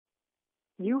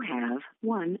You have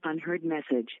one unheard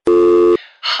message.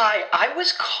 Hi, I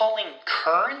was calling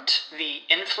Current, the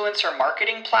influencer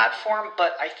marketing platform,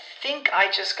 but I think I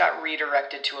just got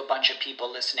redirected to a bunch of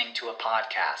people listening to a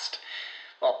podcast.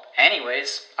 Well,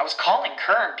 anyways, I was calling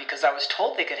Current because I was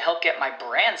told they could help get my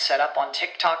brand set up on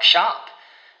TikTok Shop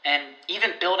and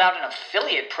even build out an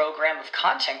affiliate program of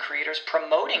content creators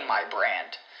promoting my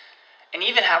brand. And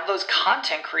even have those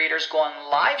content creators go on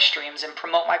live streams and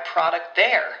promote my product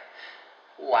there.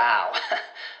 Wow,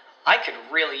 I could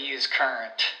really use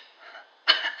Current.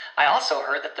 I also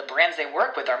heard that the brands they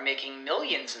work with are making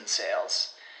millions in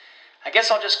sales. I guess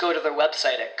I'll just go to their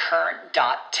website at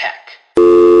current.tech.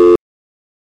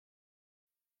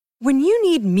 When you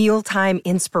need mealtime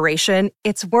inspiration,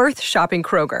 it's worth shopping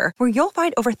Kroger, where you'll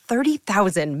find over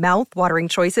 30,000 mouth-watering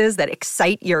choices that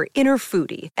excite your inner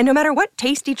foodie. And no matter what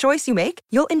tasty choice you make,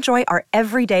 you'll enjoy our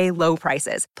everyday low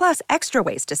prices, plus extra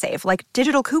ways to save, like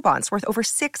digital coupons worth over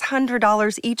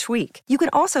 $600 each week. You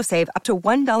can also save up to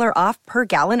 $1 off per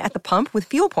gallon at the pump with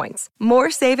fuel points.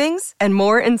 More savings and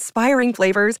more inspiring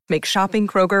flavors make shopping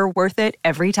Kroger worth it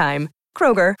every time.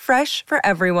 Kroger, fresh for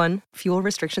everyone. Fuel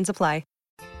restrictions apply.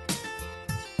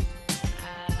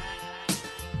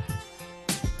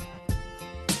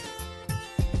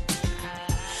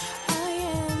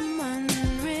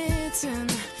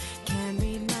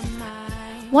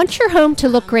 Want your home to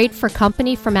look great for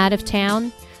company from out of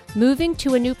town? Moving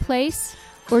to a new place?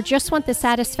 Or just want the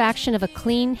satisfaction of a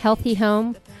clean, healthy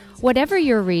home? Whatever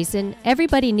your reason,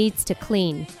 everybody needs to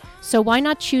clean. So why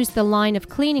not choose the line of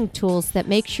cleaning tools that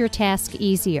makes your task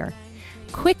easier?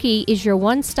 Quickie is your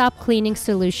one-stop cleaning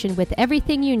solution with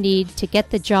everything you need to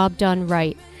get the job done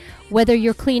right. Whether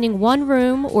you're cleaning one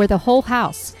room or the whole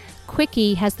house,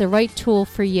 Quickie has the right tool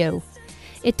for you.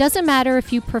 It doesn't matter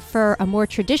if you prefer a more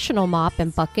traditional mop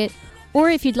and bucket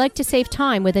or if you'd like to save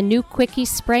time with a new Quickie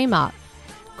spray mop.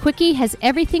 Quickie has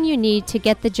everything you need to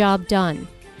get the job done.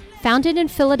 Founded in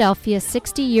Philadelphia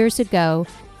 60 years ago,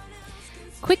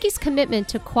 Quickie's commitment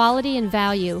to quality and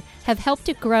value have helped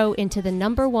it grow into the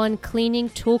 #1 cleaning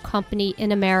tool company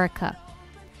in America.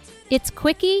 It's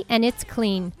Quickie and it's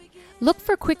clean. Look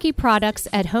for Quickie products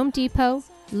at Home Depot,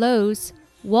 Lowe's,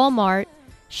 Walmart,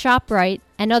 ShopRite,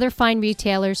 and other fine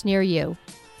retailers near you.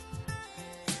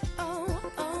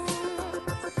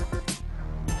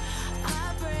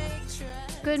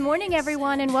 Good morning,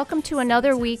 everyone, and welcome to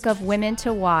another week of Women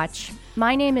to Watch.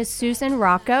 My name is Susan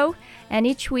Rocco, and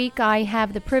each week I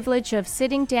have the privilege of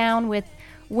sitting down with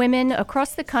women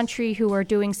across the country who are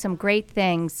doing some great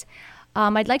things.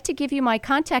 I'd like to give you my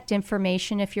contact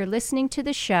information if you're listening to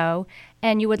the show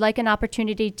and you would like an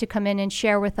opportunity to come in and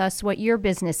share with us what your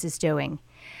business is doing.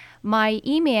 My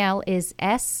email is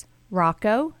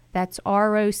srocco, that's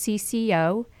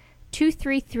R-O-C-C-O,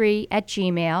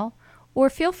 233@gmail,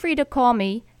 or feel free to call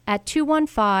me at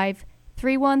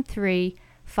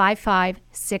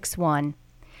 215-313-5561.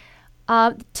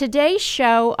 Today's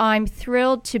show, I'm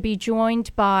thrilled to be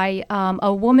joined by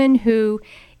a woman who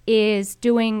is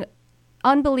doing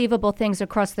unbelievable things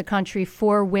across the country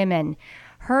for women.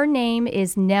 Her name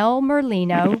is Nell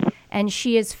Merlino, and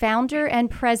she is founder and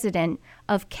president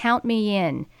of Count Me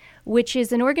In, which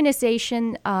is an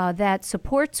organization that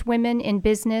supports women in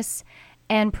business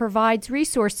and provides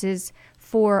resources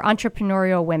for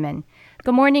entrepreneurial women.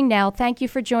 Good morning, Nell. Thank you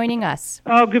for joining us.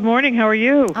 Oh, good morning. How are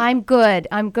you? I'm good.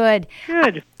 Good.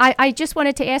 I just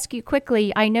wanted to ask you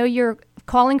quickly, I know you're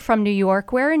calling from New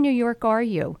York. Where in New York are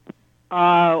you?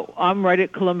 I'm right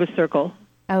at Columbus Circle.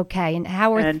 Okay, and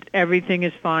how are... And everything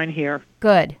is fine here.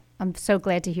 Good. I'm so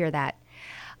glad to hear that.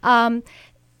 I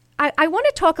want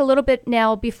to talk a little bit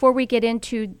now, before we get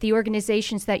into the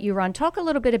organizations that you run, talk a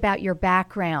little bit about your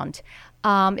background.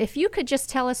 If you could just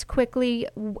tell us quickly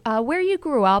where you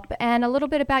grew up and a little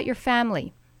bit about your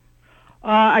family.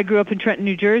 I grew up in Trenton,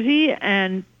 New Jersey,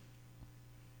 and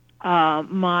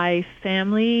my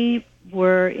family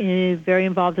were very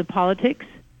involved in politics.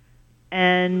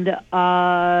 And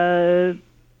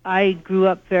I grew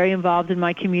up very involved in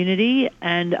my community,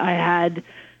 and I had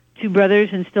two brothers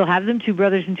and still have them, two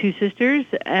brothers and two sisters,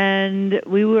 and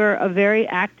we were a very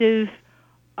active,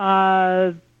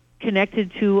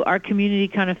 connected to our community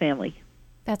kind of family.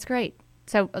 That's great.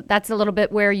 So that's a little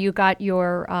bit where you got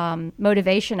your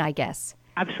motivation, I guess.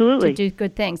 Absolutely. To do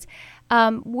good things.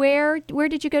 Where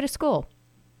did you go to school?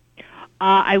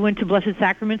 I went to Blessed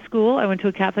Sacrament School. I went to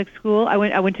a Catholic school. I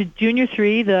went to Junior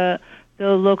 3, the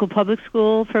local public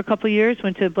school, for a couple of years.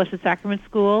 Went to Blessed Sacrament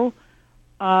School,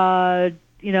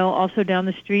 also down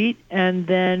the street, and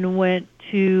then went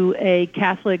to a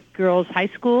Catholic girls' high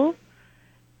school,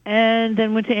 and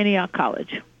then went to Antioch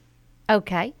College.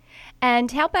 Okay.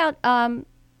 And how about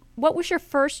what was your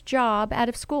first job out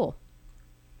of school?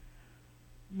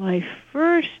 My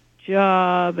first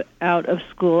job out of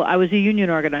school, I was a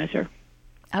union organizer.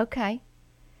 Okay.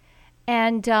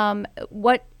 And I'm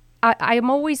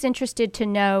always interested to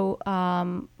know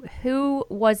who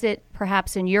was it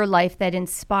perhaps in your life that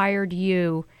inspired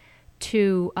you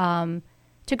to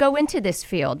go into this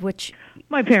field, which...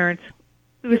 My parents.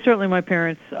 It was certainly my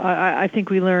parents. I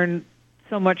think we learn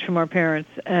so much from our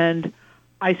parents, and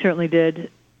I certainly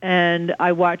did. And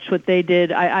I watched what they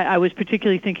did. I was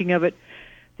particularly thinking of it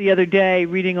the other day,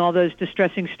 reading all those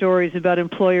distressing stories about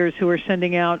employers who were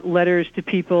sending out letters to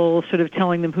people sort of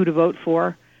telling them who to vote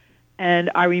for. And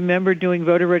I remember doing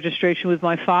voter registration with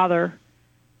my father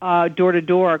door to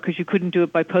door, because you couldn't do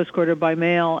it by postcard or by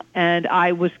mail. And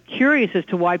I was curious as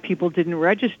to why people didn't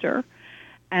register.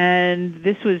 And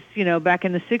this was, back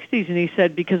in the 60s, and he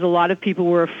said because a lot of people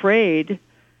were afraid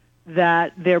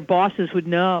that their bosses would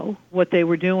know what they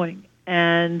were doing.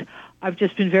 And I've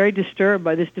just been very disturbed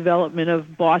by this development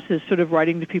of bosses sort of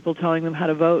writing to people telling them how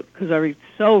to vote, because I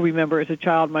so remember as a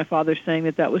child my father saying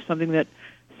that was something that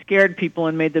scared people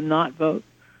and made them not vote.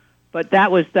 But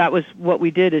that was what we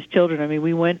did as children. I mean,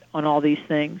 we went on all these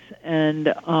things.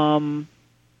 And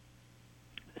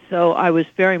so I was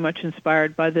very much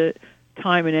inspired by the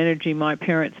time and energy my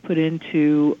parents put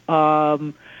into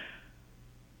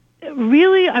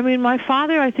really, I mean, my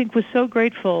father, I think, was so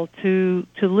grateful to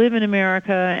live in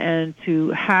America and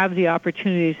to have the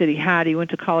opportunities that he had. He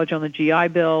went to college on the GI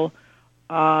Bill,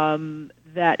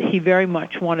 that he very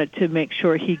much wanted to make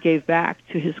sure he gave back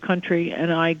to his country,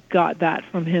 and I got that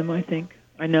from him, I think.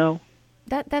 I know.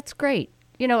 That's great.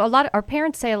 Our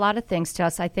parents say a lot of things to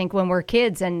us, I think, when we're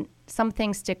kids, and some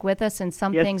things stick with us and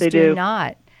some things do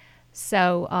not.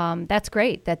 So that's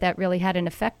great that really had an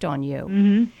effect on you.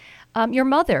 Mm-hmm. Your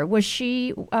mother, was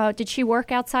she? Did she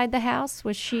work outside the house?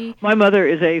 Was she? My mother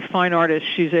is a fine artist.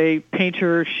 She's a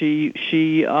painter.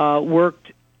 She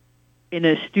worked in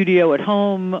a studio at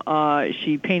home.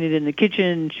 She painted in the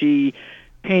kitchen. She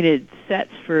painted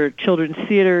sets for children's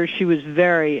theater. She was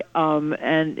very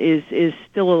and is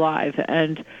still alive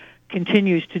and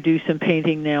continues to do some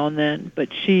painting now and then. But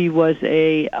she was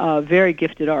a very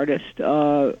gifted artist.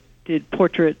 Did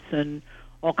portraits and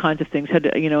all kinds of things. Had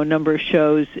a number of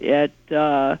shows at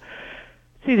the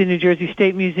New Jersey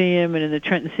State Museum and in the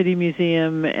Trenton City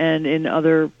Museum and in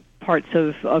other parts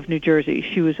of New Jersey.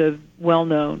 She was a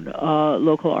well-known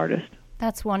local artist.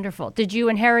 That's wonderful. Did you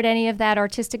inherit any of that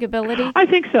artistic ability? I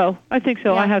think so.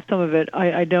 Yeah. I have some of it.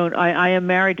 I don't. I am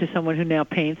married to someone who now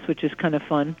paints, which is kind of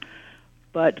fun.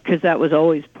 But because that was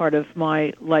always part of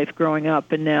my life growing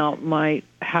up, and now my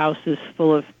house is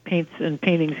full of paints and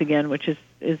paintings again, which is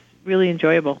really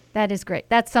enjoyable. That is great.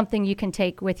 That's something you can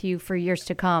take with you for years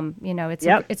to come.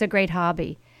 It's a great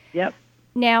hobby. Yep.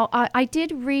 Now, I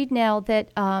did read, Nell, that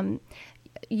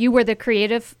you were the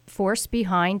creative force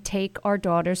behind Take Our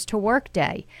Daughters to Work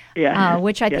Day,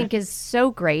 which I think is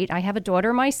so great. I have a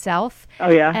daughter myself. Oh,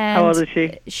 yeah? How old is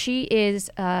she? She is,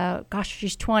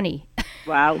 she's 20.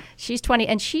 Wow. She's 20,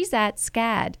 and she's at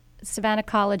SCAD, Savannah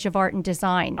College of Art and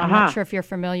Design. I'm not sure if you're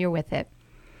familiar with it.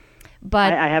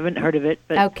 But I haven't heard of it,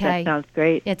 but that sounds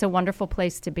great. It's a wonderful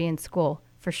place to be in school,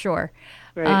 for sure.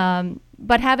 Right.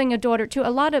 But having a daughter, too, a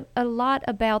lot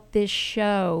about this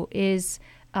show is,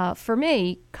 for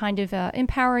me, kind of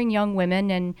empowering young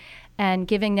women and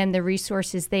giving them the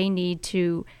resources they need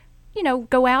to,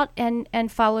 go out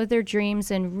and follow their dreams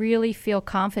and really feel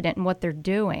confident in what they're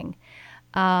doing.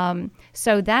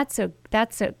 So that's a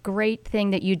great thing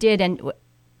that you did. And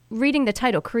reading the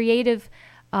title, Creative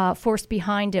Force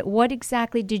Behind It, what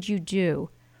exactly did you do?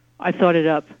 I thought it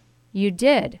up. You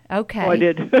did? Okay. Oh, I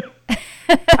did.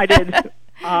 I did.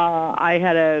 I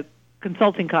had a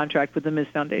consulting contract with the Ms.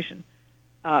 Foundation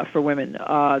for Women,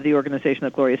 the organization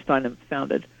that Gloria Steinem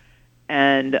founded.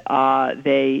 And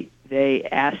they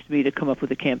asked me to come up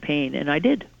with a campaign, and I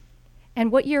did.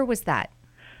 And what year was that?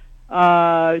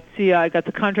 I got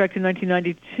the contract in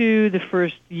 1992. The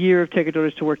first year of Take Our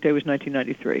Daughters to Work Day was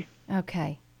 1993.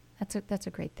 Okay. That's a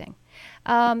great thing.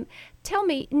 Tell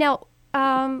me, now,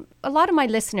 a lot of my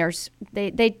listeners,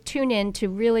 they tune in to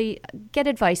really get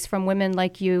advice from women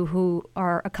like you who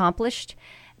are accomplished,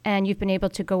 and you've been able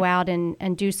to go out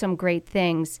and do some great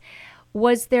things.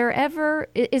 Was there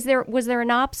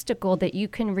an obstacle that you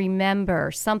can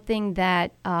remember, something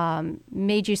that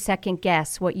made you second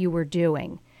guess what you were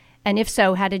doing? And if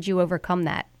so, how did you overcome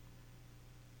that?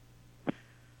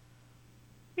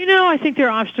 I think there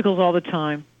are obstacles all the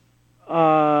time.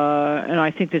 And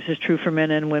I think this is true for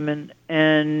men and women.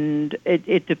 And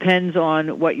it depends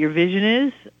on what your vision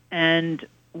is and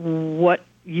what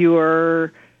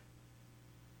your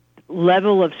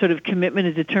level of sort of commitment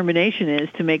and determination is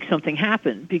to make something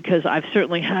happen, because I've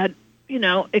certainly had,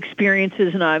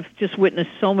 experiences, and I've just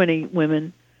witnessed so many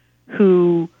women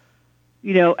who,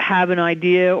 have an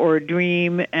idea or a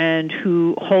dream and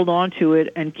who hold on to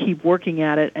it and keep working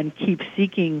at it and keep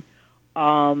seeking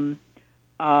advice,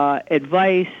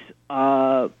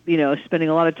 spending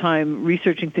a lot of time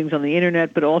researching things on the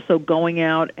internet, but also going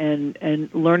out and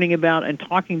learning about and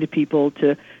talking to people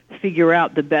to figure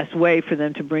out the best way for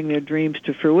them to bring their dreams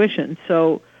to fruition.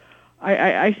 So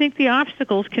I think the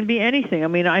obstacles can be anything. I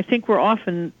mean, I think we're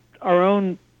often our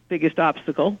own biggest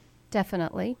obstacle.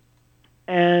 Definitely.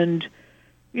 And,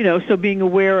 so being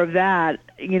aware of that,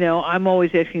 I'm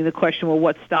always asking the question, well,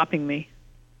 what's stopping me?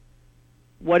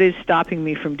 What is stopping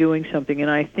me from doing something? And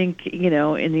I think,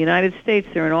 in the United States,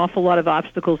 there are an awful lot of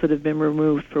obstacles that have been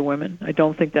removed for women. I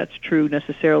don't think that's true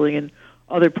necessarily in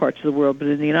other parts of the world, but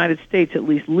in the United States, at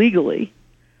least legally,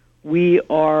 we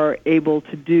are able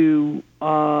to do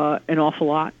an awful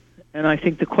lot. And I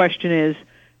think the question is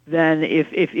then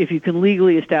if you can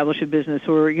legally establish a business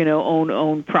or,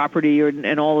 own property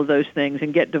and all of those things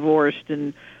and get divorced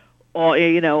and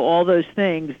all those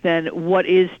things, then what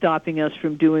is stopping us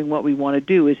from doing what we want to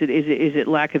do? Is it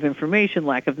lack of information,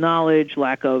 lack of knowledge,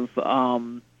 lack of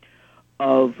putting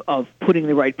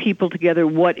the right people together?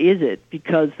 What is it?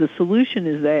 Because the solution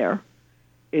is there.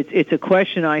 It's a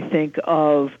question, I think,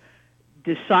 of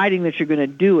deciding that you're going to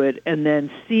do it and then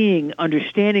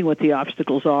understanding what the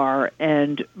obstacles are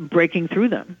and breaking through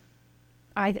them.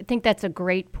 I think that's a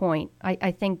great point.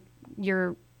 I think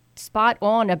you're spot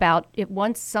on about it.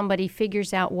 Once somebody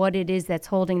figures out what it is that's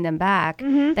holding them back,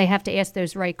 they have to ask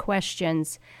those right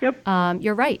questions. Yep.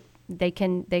 You're right. They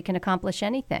can accomplish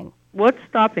anything. What's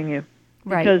stopping you?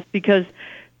 Right. Because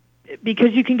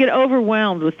you can get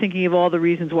overwhelmed with thinking of all the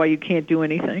reasons why you can't do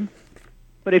anything.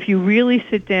 But if you really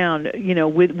sit down,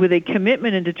 with a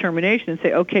commitment and determination and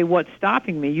say, okay, what's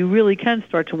stopping me? You really can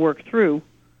start to work through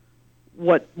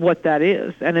what that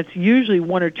is. And it's usually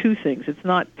one or two things. It's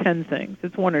not 10 things.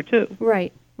 It's one or two.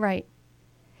 Right.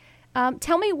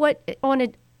 Tell me what,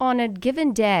 on a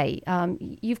given day,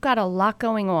 you've got a lot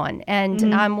going on.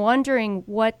 And I'm wondering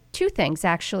two things,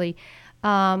 actually.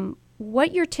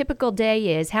 What your typical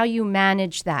day is, how you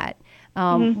manage that,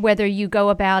 whether you go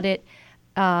about it,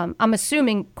 I'm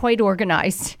assuming quite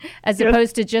organized, as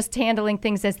opposed to just handling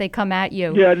things as they come at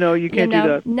you. Yeah, no, you can't do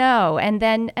that. No, and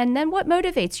then what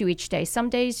motivates you each day? Some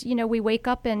days, we wake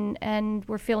up and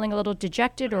we're feeling a little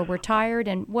dejected or we're tired,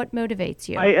 and what motivates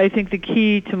you? I think the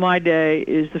key to my day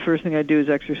is the first thing I do is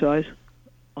exercise.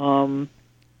 It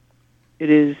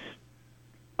is,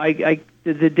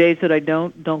 the days that I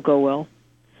don't go well.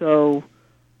 So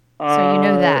you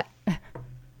know that.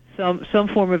 Some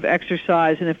form of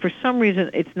exercise, and if for some reason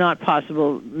it's not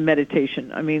possible,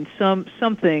 meditation. I mean,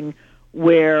 something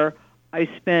where I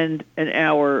spend an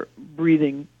hour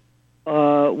breathing,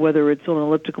 whether it's on an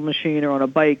elliptical machine or on a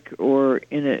bike or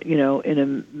in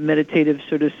a meditative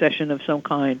sort of session of some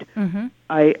kind.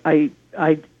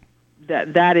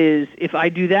 That is, if I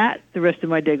do that, the rest of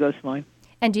my day goes fine.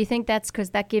 And do you think that's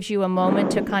because that gives you a moment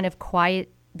to kind of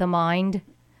quiet the mind?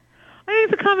 I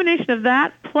think it's a combination of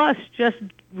that plus just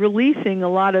releasing a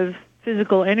lot of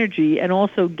physical energy and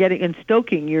also getting and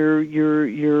stoking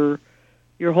your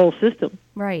whole system.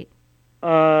 Right.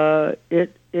 I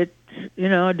did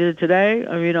it today.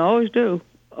 I mean, I always do.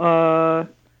 And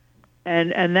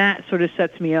that sort of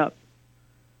sets me up.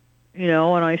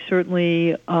 And I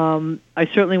certainly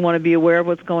want to be aware of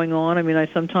what's going on. I mean,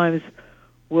 I sometimes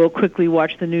will quickly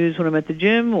watch the news when I'm at the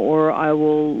gym, or I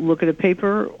will look at a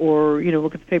paper, or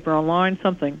look at the paper online,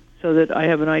 something, so that I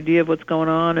have an idea of what's going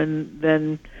on. And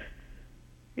then,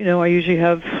 I usually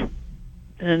have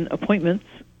appointments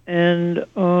and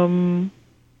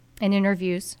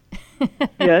interviews.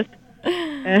 Yes,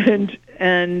 and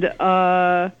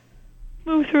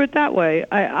move through it that way.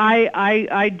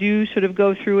 I do sort of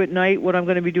go through at night what I'm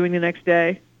going to be doing the next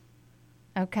day.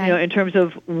 Okay. In terms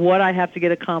of what I have to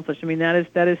get accomplished. I mean, that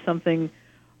is something.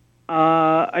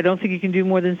 I don't think you can do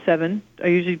more than 7. I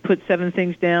usually put 7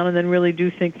 things down and then really do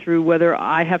think through whether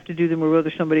I have to do them or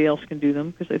whether somebody else can do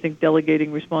them, because I think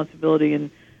delegating responsibility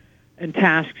and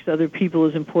tasks to other people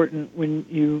is important when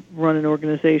you run an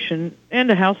organization and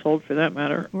a household, for that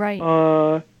matter. Right.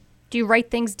 Do you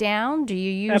write things down? Do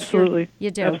you use Absolutely.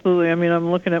 You do? Absolutely. I mean, I'm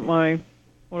looking at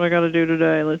what I got to do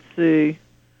today. Let's see.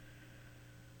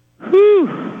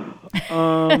 Whew.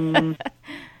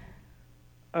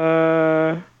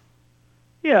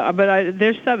 Yeah, but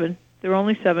there's 7. There are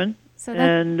only 7. So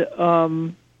and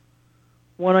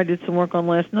one I did some work on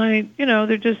last night.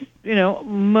 They're just,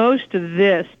 most of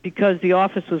this, because the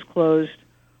office was closed,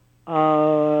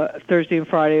 Thursday and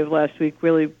Friday of last week,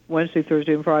 really Wednesday,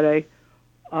 Thursday, and Friday.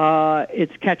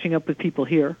 It's catching up with people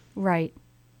here. Right.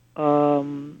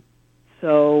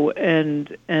 So,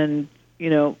 and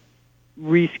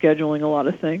rescheduling a lot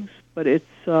of things. But it's,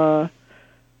 no,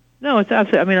 it's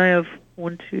absolutely, I mean, I have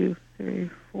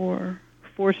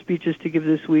 4 speeches to give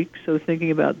this week, so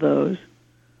thinking about those.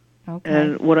 Okay.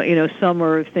 And what, some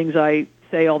are things I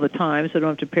say all the time, so I don't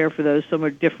have to prepare for those. Some are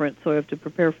different, so I have to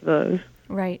prepare for those.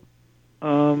 Right.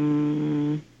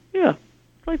 Yeah,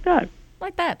 like that.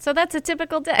 Like that. So that's a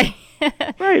typical day.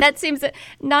 Right. That seems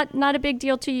not a big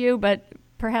deal to you, but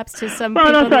perhaps to some people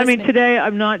people also, listening. I mean, today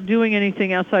I'm not doing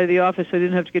anything outside of the office, so I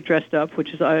didn't have to get dressed up,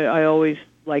 which is, I always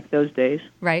like those days.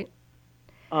 Right.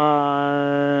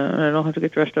 I don't have to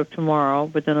get dressed up tomorrow,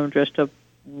 but then I'm dressed up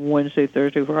Wednesday,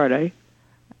 Thursday, Friday.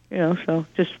 So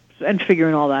just, and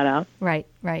figuring all that out. Right,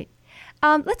 right.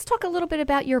 Let's talk a little bit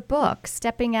about your book,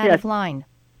 Stepping Out of Line.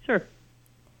 Sure.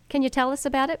 Can you tell us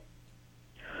about it?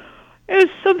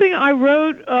 It's something I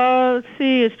wrote, I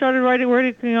started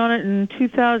working on it in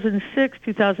 2006,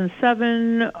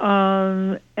 2007,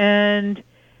 and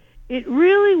it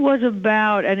really was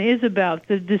about, and is about,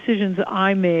 the decisions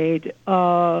I made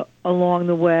along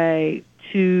the way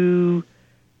to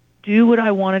do what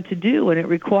I wanted to do, and it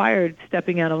required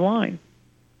stepping out of line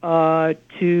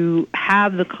to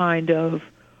have the kind of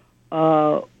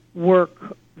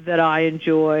work that I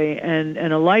enjoy and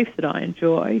a life that I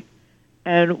enjoy,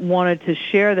 and wanted to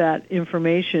share that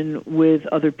information with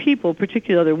other people,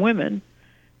 particularly other women,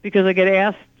 because I get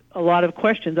asked a lot of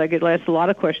questions. I get asked a lot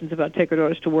of questions about Take Our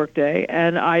Daughters to Work Day,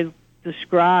 and I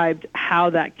described how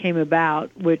that came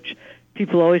about, which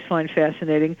people always find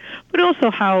fascinating, but also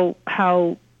how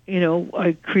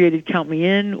I created Count Me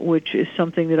In, which is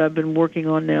something that I've been working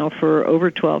on now for over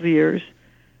 12 years,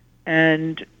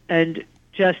 and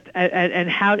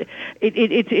how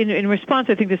it's in response,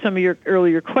 I think, to some of your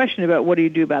earlier question about what do you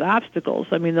do about obstacles.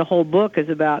 I mean, the whole book is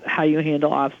about how you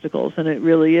handle obstacles, and it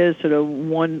really is sort of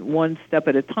one step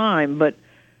at a time. But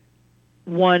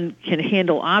one can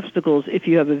handle obstacles if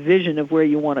you have a vision of where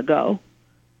you want to go,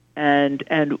 and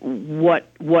what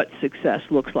success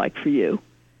looks like for you,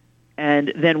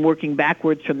 and then working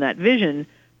backwards from that vision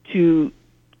to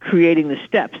creating the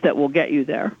steps that will get you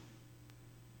there.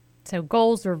 So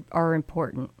goals are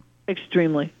important.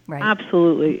 Extremely. Right.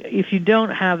 Absolutely. If you don't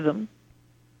have them,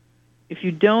 if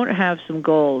you don't have some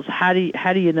goals, how do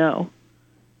you know?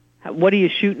 What are you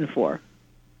shooting for?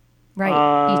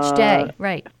 Right. Each day.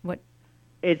 Right. What?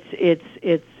 It's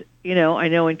I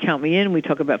know in Count Me In we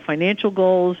talk about financial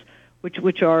goals,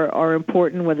 which are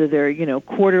important, whether they're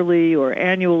quarterly or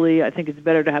annually. I think it's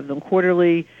better to have them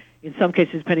quarterly. In some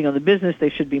cases, depending on the business, they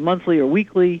should be monthly or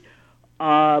weekly.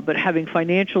 But having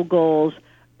financial goals,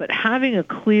 but having a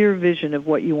clear vision of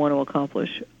what you want to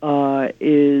accomplish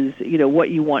is, what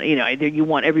you want. Either you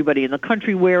want everybody in the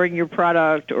country wearing your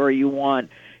product, or you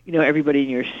want, everybody in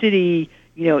your city,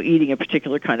 eating a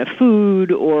particular kind of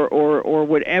food, or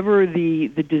whatever the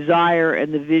desire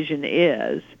and the vision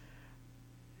is.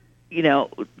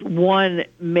 One,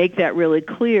 make that really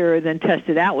clear, then test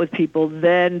it out with people,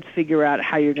 then figure out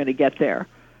how you're going to get there.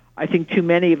 I think too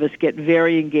many of us get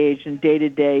very engaged in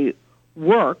day-to-day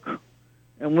work,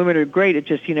 and women are great at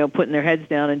just, putting their heads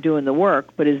down and doing the work,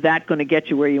 but is that going to get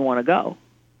you where you want to go?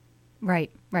 Right,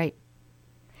 right.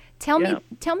 Tell me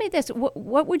this.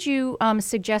 What would you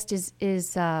suggest is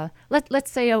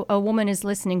let's say a woman is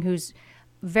listening who's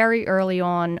very early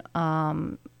on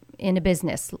in a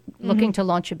business, looking to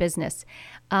launch a business.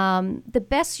 The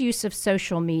best use of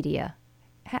social media,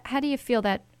 how do you feel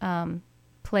that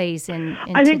plays in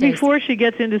I think today's... before she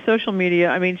gets into social media,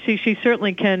 I mean, she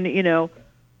certainly can,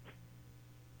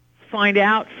 find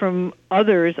out from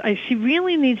others. She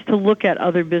really needs to look at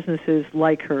other businesses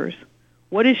like hers.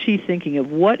 What is she thinking of?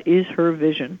 What is her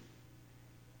vision?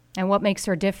 And what makes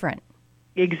her different?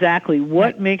 Exactly.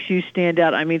 What makes you stand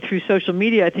out? I mean, through social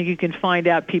media, I think you can find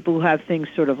out people who have things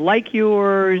sort of like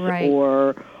yours, right,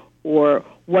 or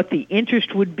what the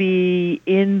interest would be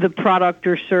in the product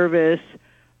or service.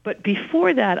 But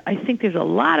before that, I think there's a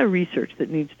lot of research that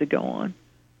needs to go on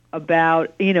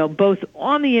about, both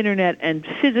on the internet and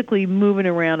physically moving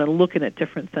around and looking at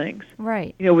different things.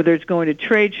 Right. Whether it's going to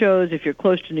trade shows, if you're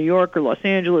close to New York or Los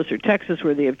Angeles or Texas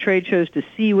where they have trade shows, to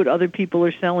see what other people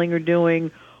are selling or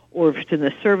doing, or if it's in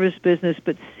the service business,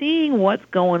 but seeing what's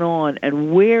going on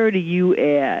and where do you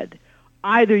add.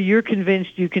 Either you're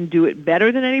convinced you can do it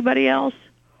better than anybody else,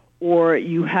 or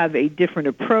you have a different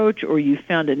approach, or you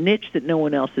found a niche that no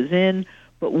one else is in,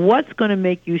 but what's going to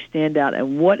make you stand out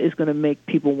and what is going to make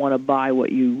people want to buy what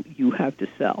you have to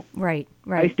sell. Right.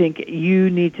 I think you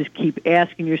need to keep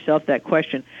asking yourself that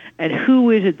question. And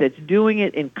who is it that's doing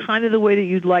it in kind of the way that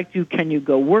you'd like to? Can you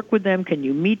go work with them? Can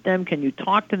you meet them? Can you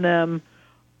talk to them?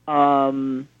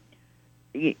 I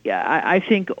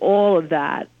think all of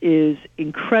that is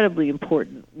incredibly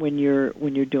important when you're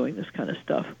doing this kind of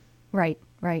stuff. Right.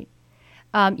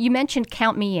 You mentioned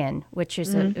Count Me In, which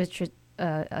is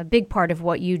a big part of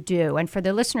what you do. And for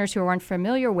the listeners who are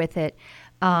unfamiliar with it,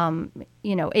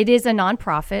 it is a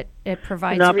nonprofit. It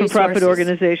provides resources. Not-for-profit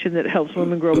organization that helps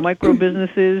women grow micro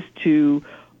businesses to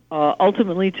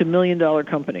ultimately to $1 million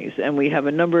companies. And we have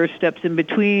a number of steps in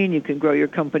between. You can grow your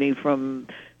company from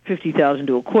 $50,000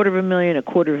 to $250,000,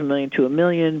 $250,000 to $1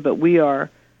 million. But we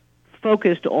are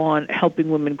focused on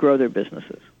helping women grow their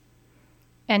businesses.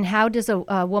 And how does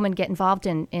a woman get involved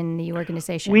in the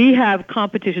organization? We have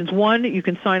competitions. One, you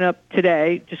can sign up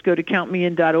today. Just go to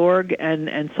countmein.org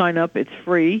and sign up. It's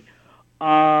free.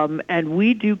 And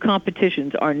we do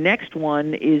competitions. Our next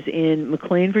one is in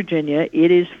McLean, Virginia.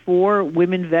 It is for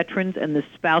women veterans and the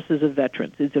spouses of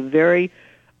veterans. It's a very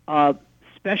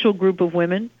special group of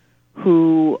women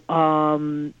who are,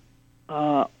 who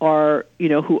are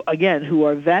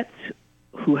vets,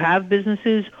 who have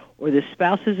businesses, or the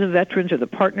spouses of veterans or the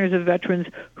partners of veterans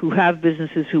who have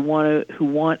businesses who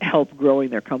want help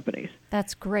growing their companies.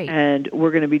 That's great. And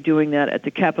we're going to be doing that at the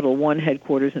Capital One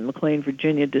headquarters in McLean,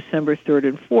 Virginia, December 3rd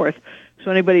and 4th. So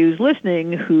anybody who's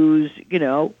listening who's,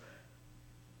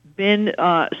 been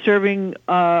serving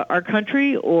our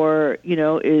country or,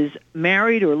 is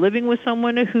married or living with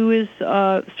someone who is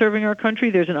serving our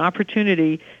country, there's an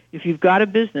opportunity. If you've got a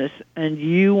business and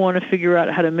you want to figure out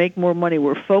how to make more money,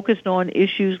 we're focused on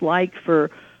issues like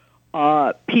for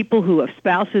people who have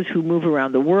spouses who move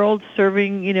around the world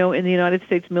serving, in the United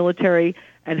States military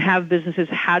and have businesses.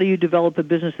 How do you develop a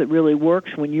business that really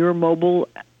works when you're mobile?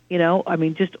 We're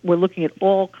looking at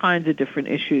all kinds of different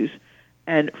issues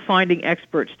and finding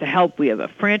experts to help. We have a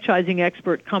franchising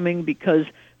expert coming because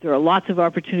there are lots of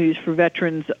opportunities for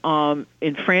veterans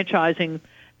in franchising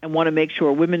and want to make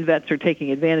sure women vets are taking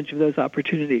advantage of those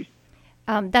opportunities.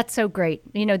 That's so great.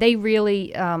 They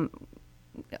really,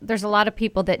 there's a lot of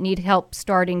people that need help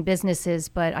starting businesses,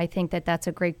 but I think that that's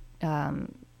a great,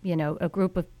 a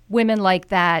group of women like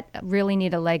that really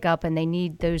need a leg up, and they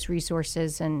need those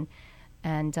resources and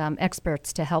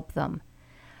experts to help them.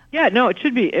 Yeah, no,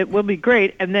 it will be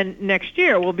great. And then next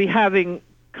year we'll be having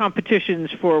competitions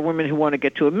for women who want to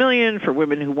get to $1 million, for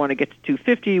women who want to get to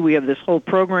 $250. We have this whole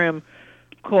program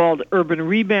called Urban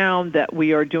Rebound that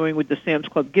we are doing with the Sam's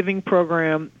Club Giving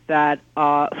Program that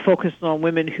focuses on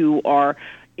women who are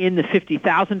in the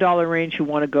 $50,000 range who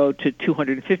want to go to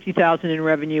 $250,000 in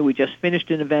revenue. We just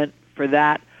finished an event for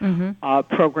that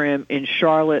program in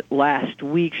Charlotte last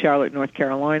week, Charlotte, North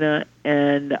Carolina,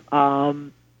 and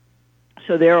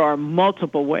so there are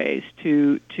multiple ways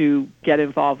to get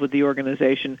involved with the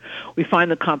organization. We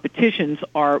find the competitions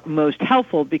are most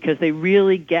helpful because they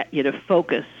really get you to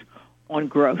focus on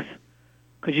growth,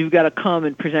 because you've got to come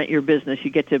and present your business.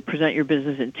 You get to present your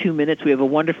business in 2 minutes. We have a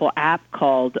wonderful app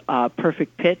called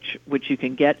Perfect Pitch, which you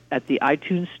can get at the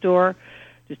iTunes store.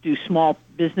 Just do Small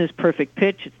Business Perfect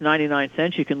Pitch. It's 99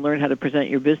 cents. You can learn how to present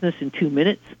your business in 2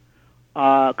 minutes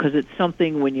because it's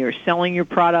something when you're selling your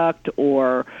product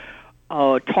or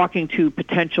talking to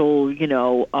potential,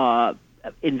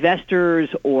 investors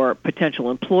or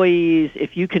potential employees.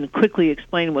 If you can quickly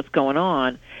explain what's going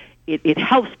on, it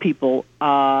helps people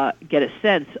get a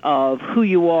sense of who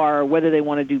you are, whether they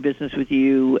want to do business with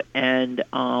you, and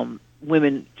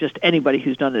women, just anybody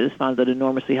who's done it has found that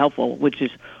enormously helpful, which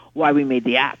is why we made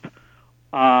the app.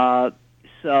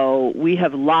 So we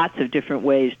have lots of different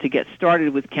ways to get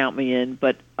started with Count Me In,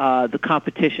 but the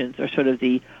competitions are sort of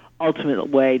the ultimate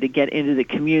way to get into the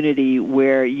community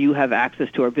where you have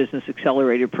access to our Business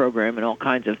Accelerator program and all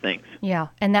kinds of things. Yeah,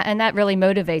 and that really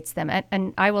motivates them.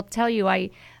 And I will tell you,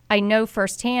 I know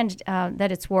firsthand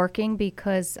that it's working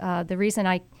because the reason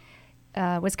I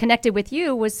was connected with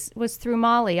you was through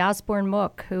Molly Osborne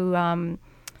Mook, who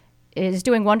is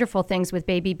doing wonderful things with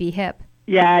Baby Be Hip.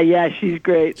 Yeah, she's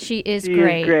great. She is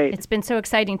great. It's been so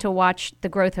exciting to watch the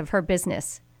growth of her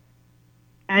business.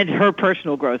 And her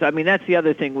personal growth. I mean, that's the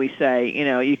other thing we say.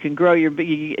 You can grow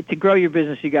to grow your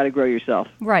business, you got to grow yourself.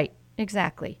 Right,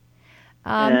 exactly.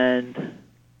 And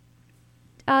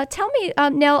tell me,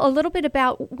 Nell, a little bit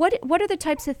about what are the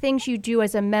types of things you do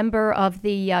as a member of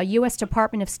the U.S.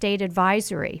 Department of State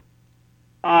Advisory?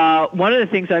 One of the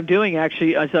things I'm doing,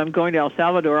 actually, as I'm going to El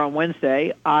Salvador on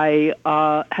Wednesday, I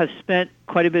have spent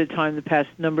quite a bit of time the past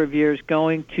number of years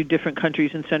going to different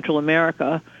countries in Central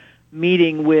America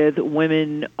meeting with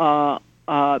women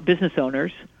business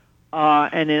owners.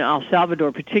 And in El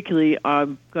Salvador particularly,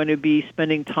 I'm going to be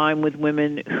spending time with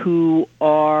women who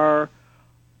are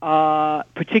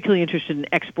particularly interested in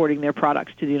exporting their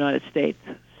products to the United States.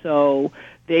 So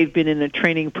they've been in a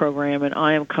training program, and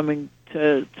I am coming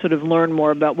to sort of learn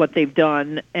more about what they've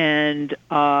done and,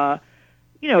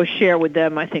 share with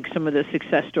them, I think, some of the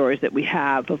success stories that we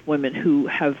have of women who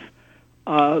have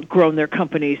grown their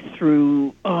companies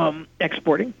through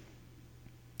exporting.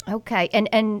 Okay.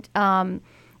 And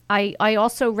I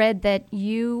also read that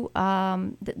you,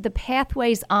 the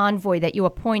Pathways Envoy that you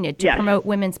appointed to promote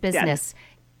women's business.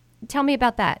 Yes. Tell me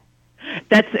about that.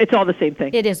 It's all the same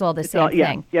thing. It is all the same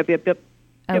thing. Yep.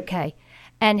 Okay.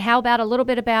 And how about a little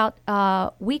bit about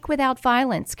Week Without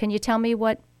Violence? Can you tell me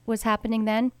what was happening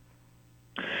then?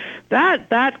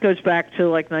 That goes back to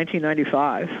like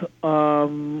 1995,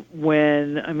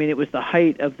 when it was the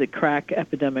height of the crack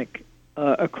epidemic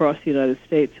across the United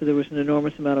States. So there was an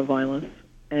enormous amount of violence,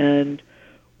 and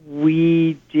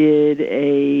we did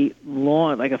a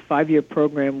 5-year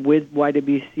program with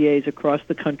YWCAs across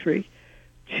the country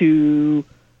to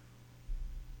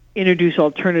introduce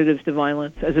alternatives to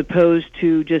violence, as opposed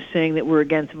to just saying that we're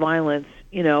against violence.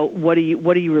 What do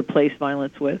you replace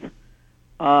violence with?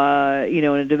 In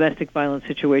a domestic violence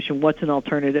situation, what's an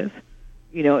alternative?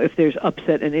 If there's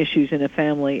upset and issues in a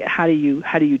family, how do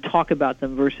you talk about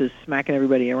them versus smacking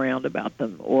everybody around about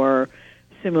them? Or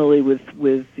similarly with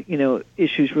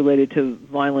issues related to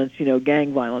violence,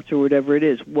 gang violence or whatever it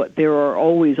is. There are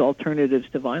always alternatives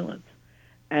to violence.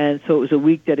 And so it was a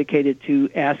week dedicated to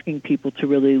asking people to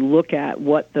really look at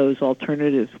what those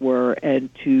alternatives were, and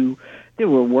there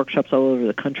were workshops all over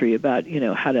the country about,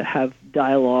 how to have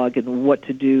dialogue and what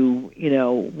to do,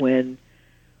 when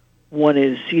one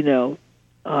is,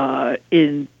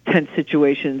 in tense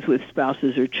situations with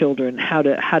spouses or children, how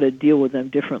to deal with them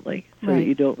differently so that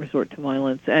you don't resort to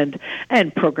violence, and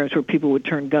programs where people would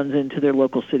turn guns into their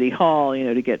local city hall,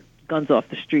 to get guns off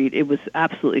the street. It was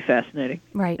absolutely fascinating.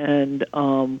 Right. And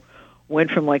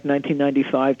went from like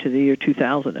 1995 to the year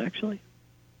 2000, actually.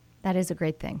 That is a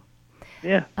great thing.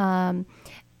 Yeah.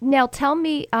 Now tell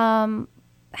me, how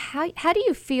do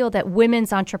you feel that women's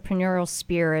entrepreneurial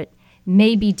spirit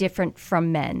may be different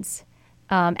from men's?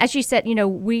 As you said,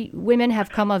 we women have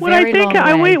come a very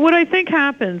long way. What I think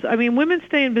happens, women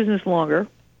stay in business longer.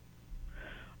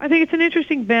 I think it's an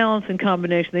interesting balance and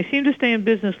combination. They seem to stay in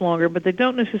business longer, but they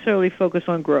don't necessarily focus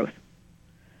on growth.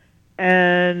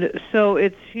 And so I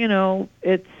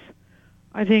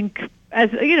think, I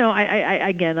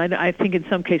think in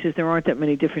some cases there aren't that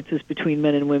many differences between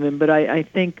men and women, but I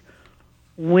think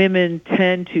women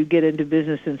tend to get into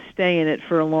business and stay in it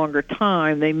for a longer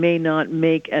time. They may not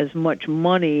make as much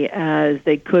money as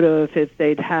they could have if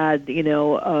they'd had,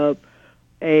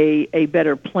 a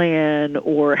better plan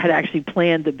or had actually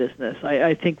planned the business.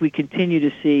 I think we continue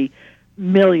to see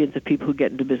millions of people who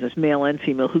get into business, male and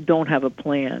female, who don't have a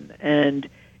plan, and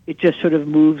it just sort of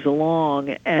moves along,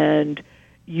 and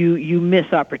you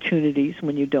miss opportunities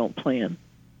when you don't plan.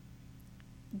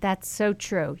 That's so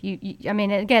true.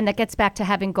 Again, that gets back to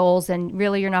having goals, and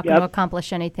really you're not going to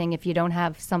accomplish anything if you don't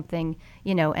have something,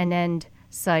 an end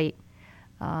sight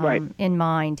in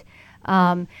mind.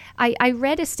 I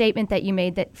read a statement that you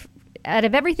made that out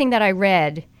of everything that I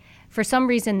read, for some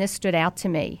reason this stood out to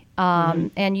me.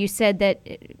 And you said that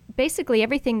basically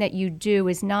everything that you do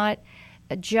is not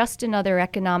just another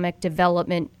economic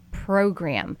development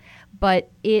program, but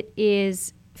it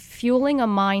is fueling a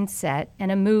mindset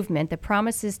and a movement that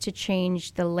promises to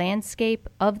change the landscape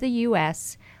of the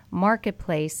U.S.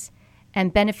 marketplace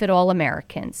and benefit all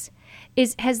Americans.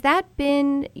 Has that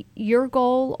been your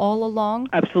goal all along?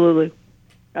 Absolutely.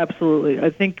 I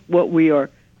think what we are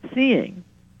seeing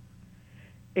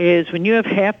is when you have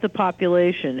half the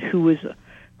population who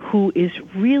is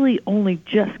really only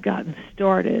just gotten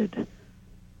started,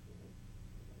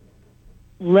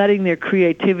 letting their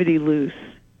creativity loose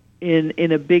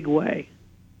in a big way,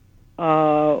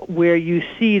 where you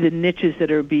see the niches that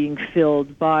are being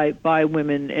filled by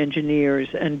women engineers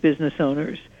and business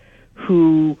owners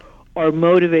who are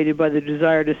motivated by the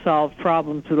desire to solve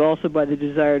problems, but also by the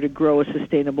desire to grow a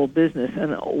sustainable business.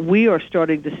 And we are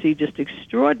starting to see just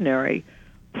extraordinary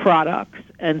products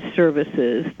and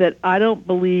services that I don't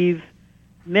believe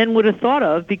men would have thought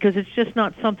of, because it's just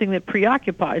not something that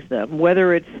preoccupies them,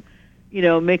 whether it's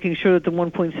making sure that the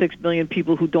 1.6 million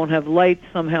people who don't have lights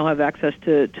somehow have access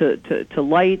to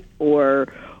light, or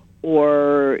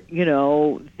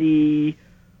the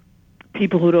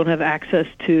people who don't have access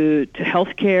to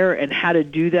health care and how to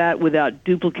do that without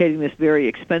duplicating this very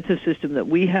expensive system that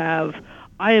we have.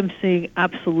 I am seeing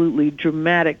absolutely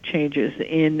dramatic changes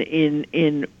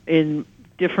in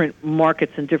different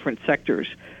markets and different sectors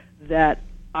that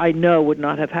I know would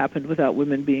not have happened without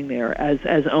women being there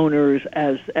as owners,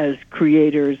 as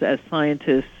creators, as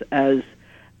scientists, as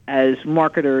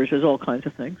marketers, as all kinds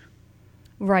of things.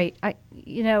 Right.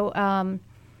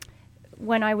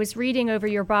 When I was reading over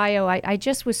your bio, I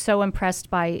just was so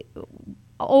impressed by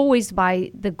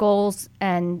the goals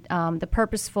and the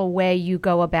purposeful way you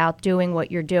go about doing what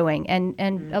you're doing.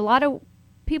 And a lot of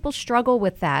people struggle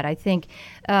with that. I think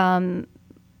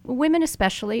women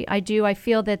especially, I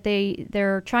feel that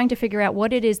they're trying to figure out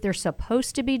what it is they're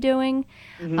supposed to be doing,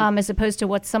 as opposed to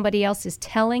what somebody else is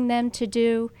telling them to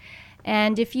do.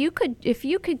 And if you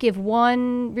could give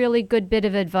one really good bit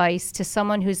of advice to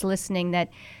someone who's listening, that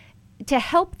to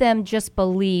help them just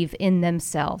believe in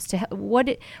themselves,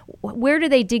 where do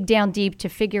they dig down deep to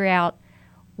figure out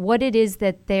what it is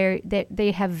that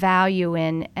they have value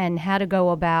in, and how to go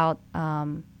about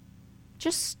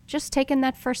just taking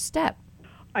that first step?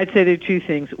 I'd say there are two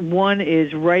things. One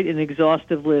is write an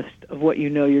exhaustive list of what you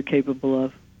know you're capable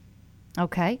of.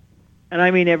 Okay. And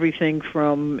I mean everything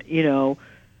from, being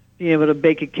able to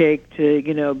bake a cake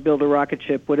to, build a rocket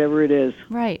ship, whatever it is.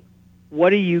 Right.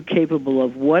 What are you capable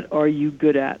of? What are you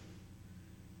good at?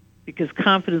 Because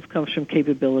confidence comes from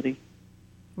capability.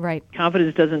 Right.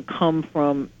 Confidence doesn't come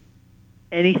from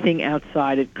anything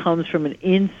outside. It comes from an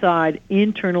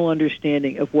internal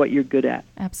understanding of what you're good at.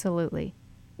 Absolutely.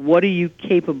 What are you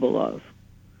capable of?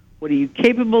 What are you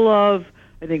capable of?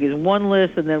 I think is one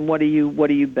list, and then what are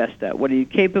you best at? What are you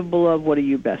capable of? What are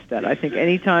you best at? I think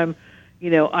anytime,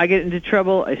 I get into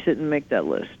trouble, I sit and make that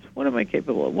list. What am I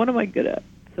capable of? What am I good at?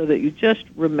 So that you just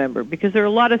remember, because there are a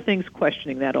lot of things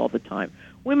questioning that all the time.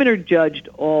 Women are judged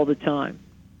all the time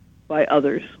by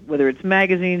others, whether it's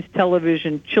magazines,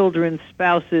 television, children,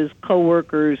 spouses,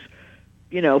 coworkers,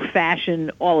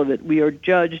 fashion, all of it. We are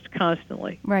judged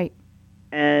constantly. Right.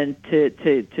 And to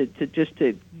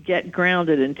get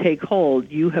grounded and take hold,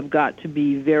 you have got to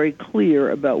be very clear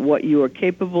about what you are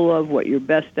capable of, what you're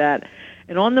best at.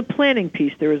 And on the planning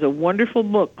piece, there is a wonderful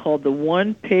book called The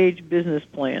One-Page Business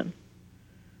Plan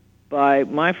by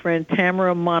my friend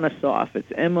Tamara Monosoff. It's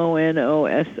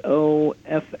Monosoff,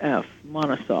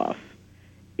 Monosoff.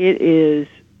 It is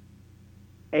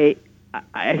I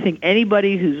think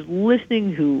anybody who's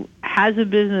listening, who has a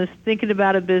business, thinking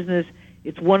about a business,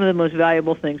 it's one of the most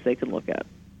valuable things they can look at.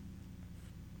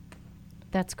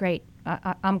 That's great.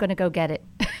 I'm going to go get it.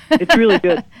 It's really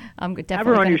good. I'm definitely have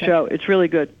her on your show. It's really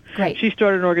good. Great. She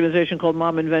started an organization called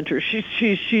Mom Inventors.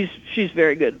 She's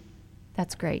very good.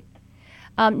 That's great.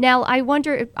 Now, I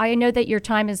wonder, I know that your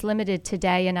time is limited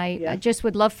today, and I just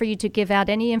would love for you to give out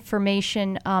any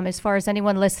information as far as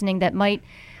anyone listening that might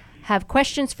have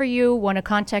questions for you, want to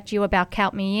contact you about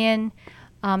Count Me In,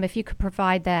 if you could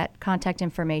provide that contact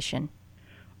information.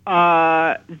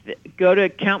 Go to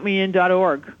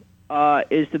countmein.org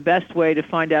is the best way to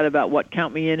find out about what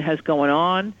Count Me In has going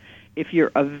on. If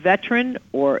you're a veteran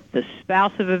or the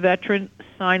spouse of a veteran,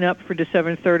 sign up for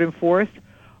December 3rd and 4th.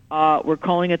 We're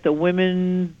calling it the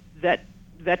Women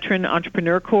Veteran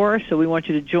Entrepreneur Corps, so we want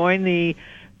you to join the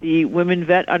Women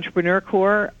Vet Entrepreneur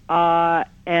Corps.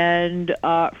 And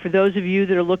for those of you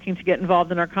that are looking to get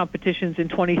involved in our competitions in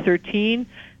 2013,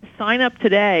 sign up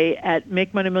today at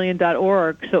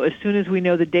MakeMoneyMillion.org, so as soon as we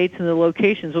know the dates and the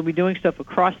locations, we'll be doing stuff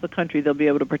across the country. They'll be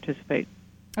able to participate.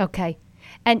 Okay.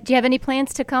 And do you have any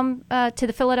plans to come to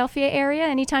the Philadelphia area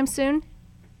anytime soon?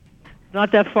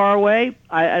 Not that far away.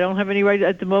 I don't have any right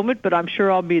at the moment, but I'm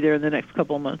sure I'll be there in the next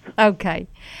couple of months. Okay.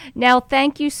 Now,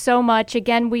 thank you so much.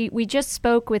 Again, we just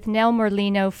spoke with Nell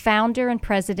Merlino, founder and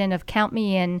president of Count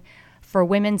Me In for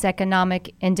Women's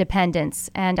Economic Independence.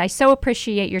 And I so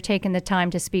appreciate your taking the time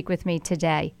to speak with me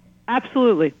today.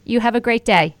 Absolutely. You have a great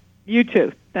day. You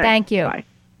too. Thanks. Thank you. Bye.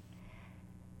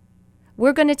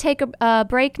 We're going to take a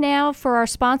break now for our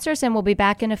sponsors, and we'll be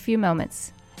back in a few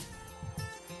moments.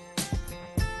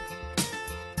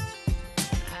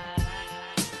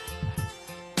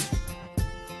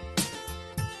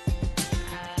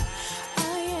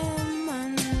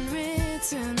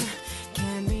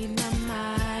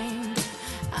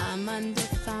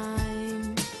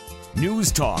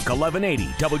 News Talk 1180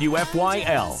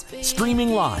 WFYL.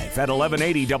 Streaming live at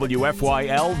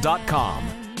 1180WFYL.com.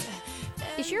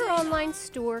 Is your online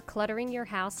store cluttering your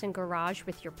house and garage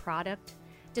with your product?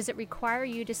 Does it require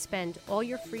you to spend all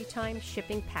your free time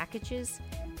shipping packages,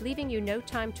 leaving you no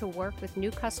time to work with new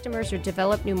customers or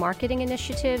develop new marketing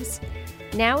initiatives?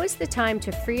 Now is the time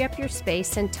to free up your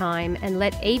space and time and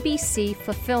let ABC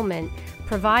Fulfillment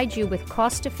provide you with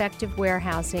cost-effective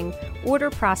warehousing, order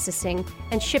processing,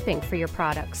 and shipping for your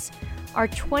products. Our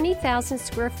 20,000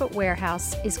 square foot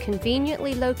warehouse is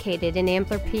conveniently located in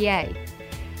Ambler, PA.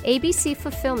 ABC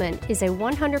Fulfillment is a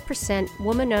 100%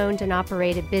 woman-owned and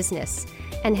operated business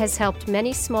and has helped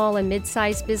many small and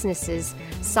mid-sized businesses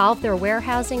solve their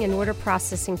warehousing and order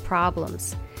processing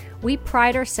problems. We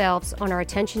pride ourselves on our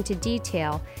attention to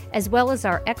detail as well as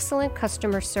our excellent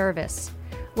customer service.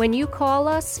 When you call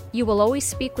us, you will always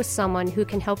speak with someone who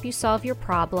can help you solve your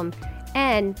problem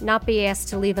and not be asked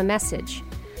to leave a message.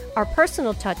 Our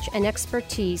personal touch and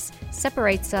expertise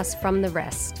separates us from the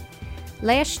rest.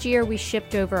 Last year, we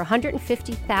shipped over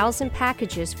 150,000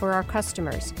 packages for our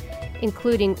customers,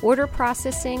 including order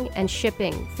processing and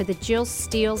shipping for the Jill's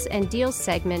Steals and Deals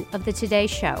segment of the Today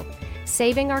Show,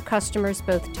 saving our customers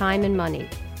both time and money.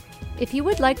 If you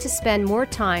would like to spend more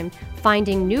time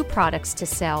finding new products to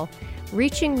sell,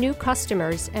 reaching new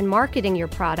customers, and marketing your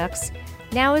products,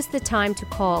 now is the time to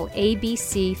call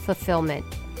ABC Fulfillment.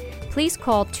 Please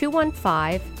call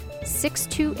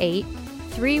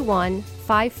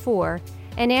 215-628-3154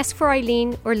 and ask for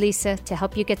Eileen or Lisa to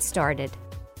help you get started.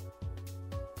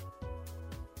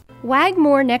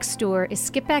 Wagmore Next Door is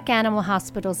Skippack Animal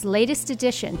Hospital's latest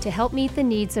addition to help meet the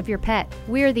needs of your pet.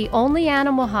 We are the only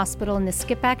animal hospital in the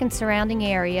Skippack and surrounding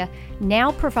area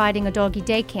now providing a doggy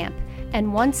day camp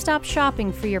and one-stop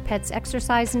shopping for your pet's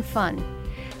exercise and fun.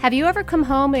 Have you ever come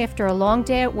home after a long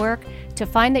day at work to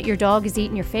find that your dog has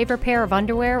eaten your favorite pair of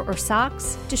underwear or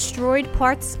socks, destroyed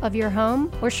parts of your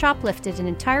home, or shoplifted an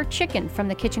entire chicken from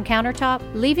the kitchen countertop?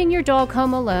 Leaving your dog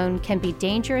home alone can be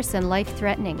dangerous and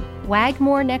life-threatening.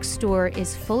 Wagmore Next Door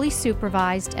is fully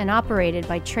supervised and operated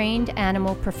by trained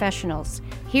animal professionals.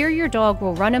 Here your dog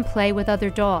will run and play with other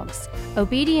dogs.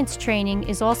 Obedience training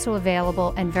is also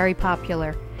available and very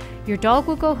popular. Your dog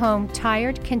will go home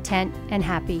tired, content, and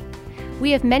happy.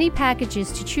 We have many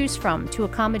packages to choose from to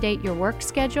accommodate your work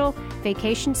schedule,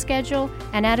 vacation schedule,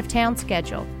 and out-of-town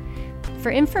schedule.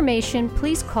 For information,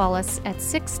 please call us at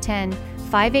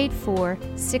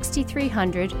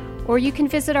 610-584-6300, or you can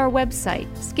visit our website,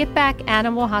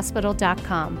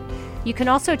 skipbackanimalhospital.com. You can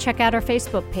also check out our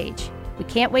Facebook page. We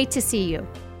can't wait to see you.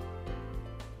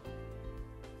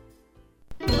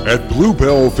 At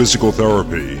Bluebell Physical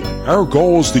Therapy, our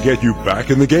goal is to get you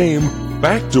back in the game,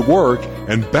 back to work,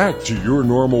 and back to your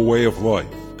normal way of life.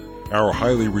 Our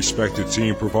highly respected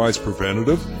team provides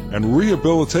preventative and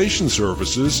rehabilitation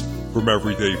services from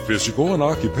everyday physical and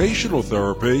occupational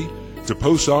therapy to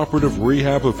post-operative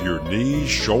rehab of your knees,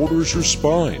 shoulders, or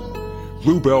spine.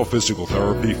 Bluebell Physical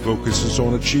Therapy focuses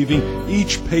on achieving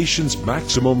each patient's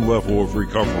maximum level of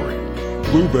recovery.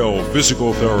 Bluebell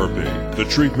Physical Therapy, the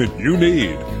treatment you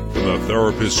need from the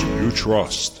therapist you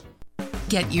trust.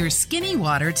 Get your skinny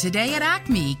water today at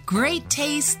Acme. Great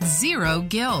taste, zero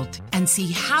guilt. And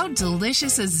see how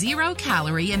delicious a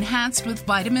zero-calorie enhanced with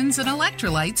vitamins and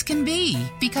electrolytes can be.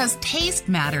 Because taste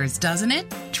matters, doesn't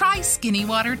it? Try skinny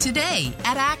water today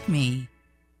at Acme.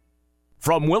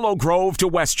 From Willow Grove to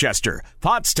Westchester,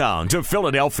 Pottstown to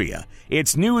Philadelphia,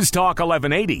 it's News Talk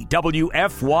 1180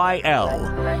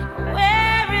 WFYL.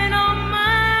 Wearing on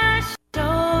my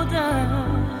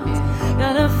shoulders,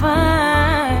 gotta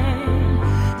find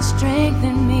strength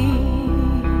in me.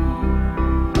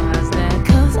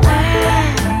 Cause I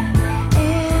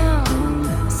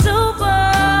am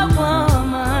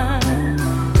Superwoman.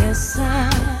 Yes, I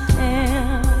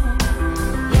am.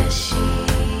 Yes, she is.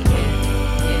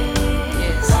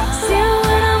 See,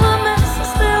 when I'm a mess, I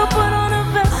still put on a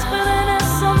vest, but then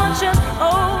there's so much else.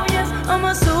 Oh, yes, I'm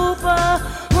a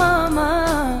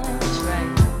Superwoman. That's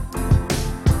right.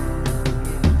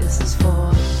 This is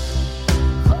for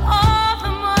all the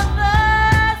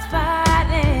mothers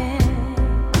fighting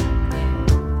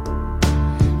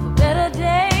for better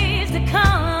days to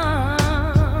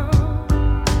come.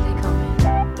 They coming.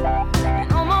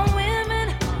 And all my women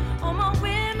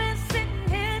sitting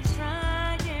here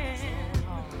trying.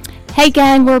 Hey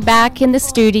gang, we're back in the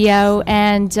studio,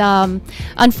 and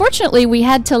unfortunately we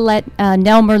had to let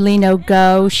Nell Merlino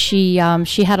go. She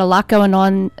had a lot going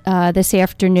on this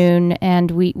afternoon,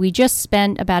 and we just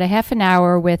spent about a half an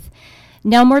hour with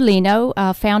Nell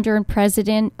Merlino, founder and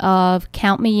president of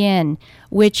Count Me In,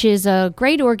 which is a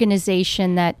great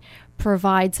organization that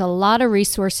provides a lot of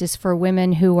resources for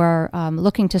women who are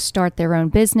looking to start their own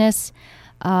business.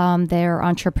 They're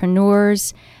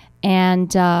entrepreneurs,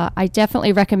 and I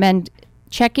definitely recommend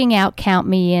checking out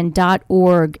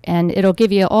countmein.org, and it'll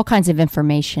give you all kinds of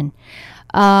information.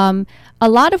 A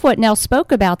lot of what Nell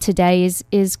spoke about today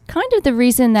is kind of the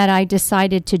reason that I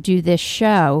decided to do this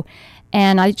show,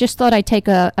 and I just thought I'd take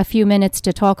a few minutes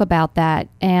to talk about that.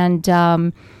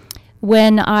 And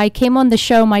when I came on the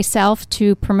show myself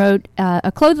to promote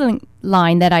a clothing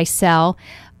line that I sell,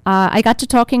 I got to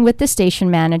talking with the station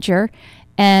manager,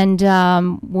 and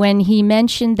when he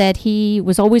mentioned that he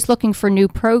was always looking for new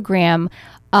program,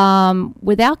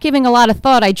 without giving a lot of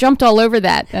thought, I jumped all over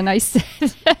that, and I said,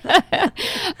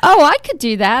 "Oh, I could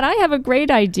do that. I have a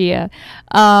great idea."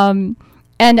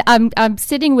 And I'm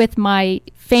sitting with my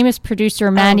famous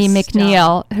producer Manny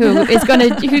McNeil,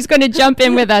 who's gonna jump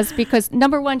in with us because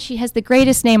number one, she has the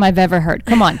greatest name I've ever heard.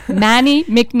 Come on, Manny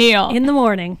McNeil. In the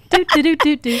morning,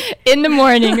 in the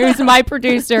morning, who's my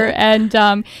producer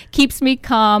and keeps me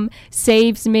calm,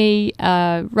 saves me,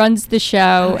 runs the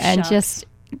show, and just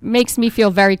makes me feel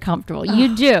very comfortable.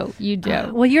 You do.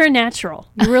 Well, you're a natural.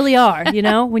 You really are. You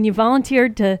know, when you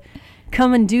volunteered to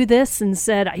come and do this and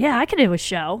said, yeah, I could do a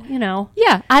show, you know.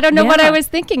 Yeah, I don't know what I was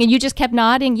thinking. And you just kept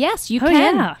nodding. Yes, you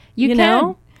can. Yeah. You can.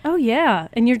 Know? Oh, yeah.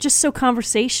 And you're just so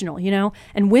conversational, you know.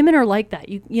 And women are like that.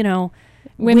 You know,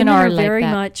 women are like very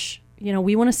much, you know,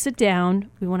 we want to sit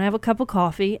down, we want to have a cup of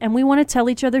coffee, and we want to tell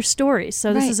each other stories.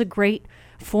 So this is a great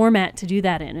format to do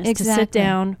that in, is to sit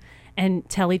down and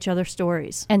tell each other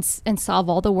stories. And solve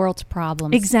all the world's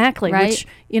problems. Exactly. Right? Which,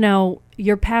 you know,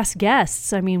 your past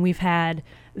guests, I mean, we've had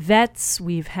vets,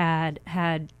 we've had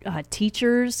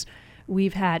teachers,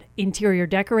 we've had interior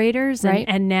decorators,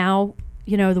 and now,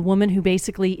 you know, the woman who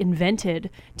basically invented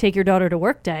Take Your Daughter to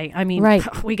Work Day. I mean,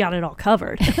 we got it all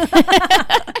covered.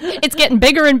 It's getting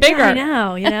bigger and bigger. Yeah, I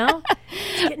know, you know?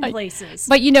 It's getting places.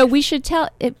 But, you know, we should tell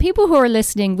people who are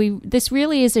listening, this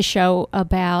really is a show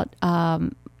about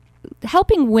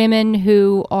helping women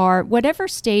who are, whatever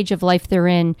stage of life they're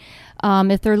in,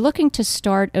 if they're looking to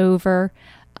start over,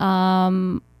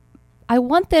 I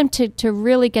want them to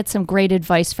really get some great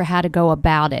advice for how to go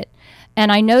about it.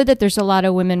 And I know that there's a lot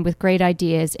of women with great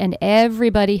ideas, and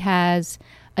everybody has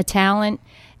a talent,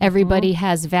 everybody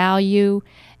has value.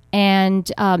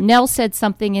 And Nell said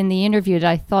something in the interview that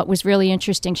I thought was really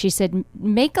interesting. She said,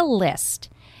 make a list.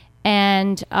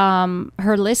 And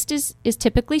her list is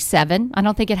typically 7. I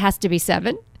don't think it has to be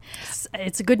 7.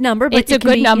 It's a good number, but it's a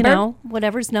good number. You know,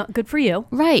 whatever's not good for you.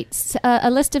 Right.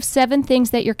 A list of 7 things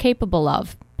that you're capable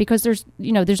of, because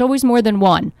there's always more than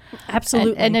one.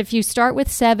 Absolutely. And if you start with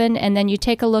 7 and then you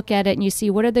take a look at it and you see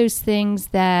what are those things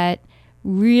that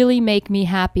really make me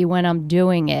happy when I'm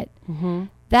doing it,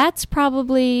 that's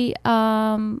probably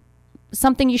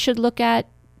something you should look at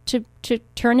to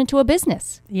turn into a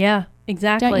business. Yeah,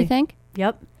 exactly. Don't you think?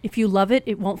 Yep. If you love it,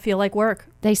 it won't feel like work.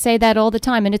 They say that all the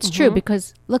time, and it's true,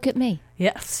 because look at me.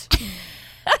 Yes.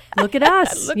 Look at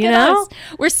us. Look at us.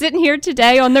 We're sitting here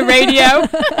today on the radio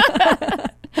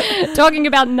talking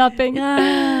about nothing.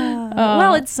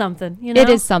 Well, it's something. You know? It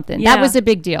is something. Yeah. That was a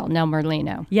big deal, Nell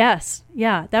Merlino. Yes.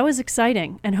 Yeah, that was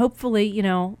exciting. And hopefully, you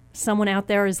know, someone out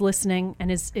there is listening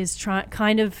and is trying,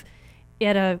 kind of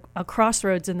at a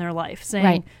crossroads in their life,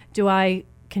 saying, do I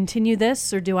continue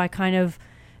this, or do I kind of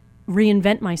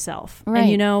reinvent myself? And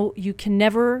you know, you can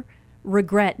never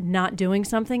regret not doing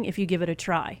something if you give it a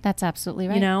try. That's absolutely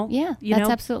right. You know? Yeah, that's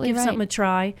absolutely give right. Give something a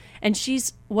try. And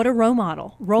she's, what a role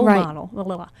model.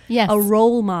 Yes. A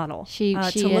role model she to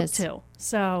is. look to.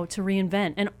 So to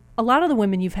reinvent. And a lot of the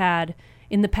women you've had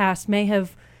in the past may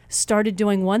have started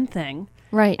doing one thing.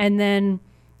 Right. And then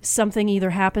something either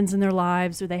happens in their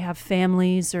lives, or they have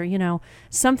families, or, you know,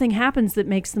 something happens that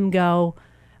makes them go,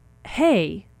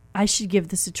 hey, I should give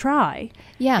this a try.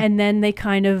 Yeah. And then they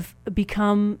kind of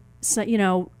become, you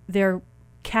know, their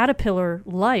caterpillar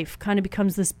life kind of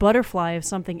becomes this butterfly of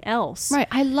something else. Right.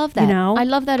 I love that. You know? I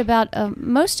love that about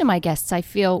most of my guests. I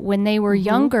feel when they were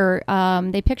younger,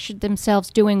 they pictured themselves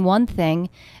doing one thing,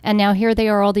 and now here they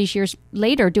are all these years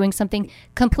later doing something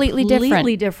completely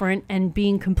different, and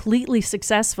being completely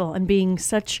successful and being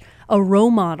such a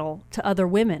role model to other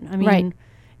women. I mean,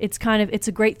 it's kind of, it's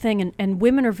a great thing, and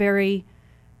women are very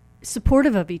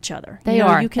supportive of each other. They you know,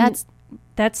 are. You can,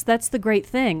 that's the great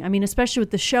thing. I mean, especially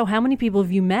with the show, how many people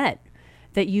have you met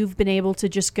that you've been able to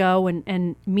just go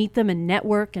and meet them and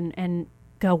network and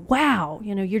go, wow,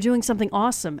 you know, you're doing something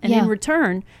awesome. And in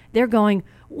return, they're going,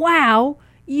 wow,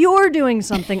 you're doing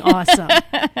something awesome.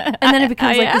 And then it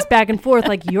becomes like this back and forth,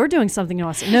 like, you're doing something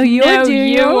awesome. No, you are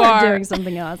doing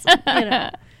something awesome. You know?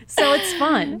 So it's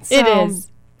fun. So, it is.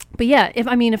 But yeah,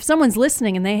 if someone's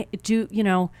listening and they do, you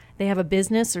know, they have a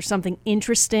business or something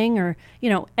interesting, or, you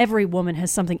know, every woman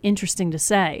has something interesting to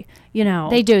say, you know.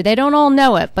 They do. They don't all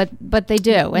know it, but they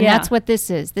do. And that's what this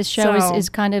is. This show is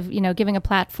kind of, you know, giving a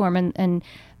platform and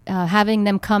having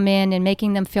them come in and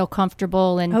making them feel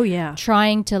comfortable, and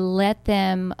trying to let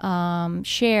them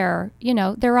share, you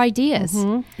know, their ideas.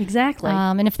 Mm-hmm. Exactly.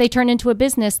 And if they turn into a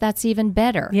business, that's even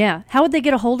better. Yeah. How would they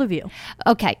get a hold of you?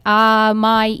 Okay.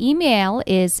 My email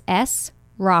is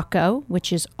srocco,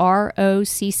 which is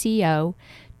ROCCO,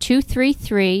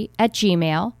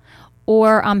 233@gmail,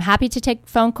 or I'm happy to take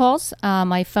phone calls.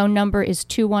 My phone number is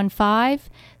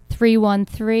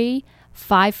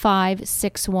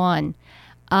 215-313-5561.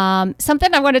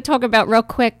 Something I want to talk about real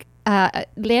quick.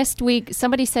 Last week,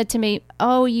 somebody said to me,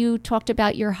 "Oh, you talked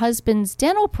about your husband's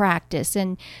dental practice,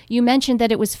 and you mentioned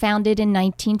that it was founded in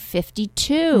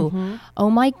 1952. Oh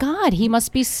my God, he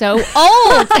must be so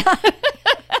old."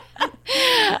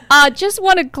 Just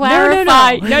want to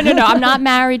clarify. No. I'm not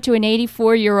married to an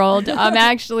 84-year-old. I'm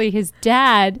actually his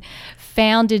dad.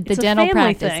 Founded the dental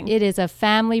practice. Thing. It is a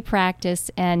family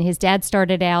practice, and his dad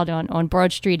started out on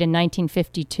Broad Street in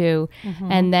 1952,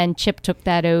 and then Chip took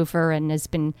that over and has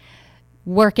been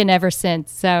working ever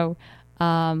since. So,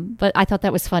 but I thought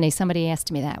that was funny. Somebody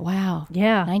asked me that. Wow.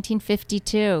 Yeah.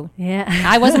 1952. Yeah.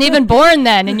 I wasn't even born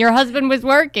then, and your husband was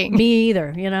working. Me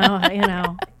either. You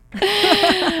know.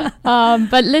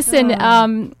 But listen,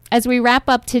 as we wrap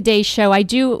up today's show, I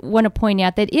do want to point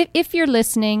out that if you're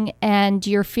listening and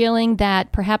you're feeling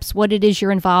that perhaps what it is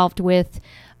you're involved with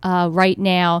right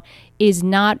now is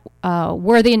not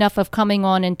worthy enough of coming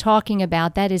on and talking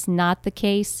about, that is not the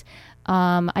case.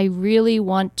 I really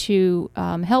want to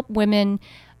help women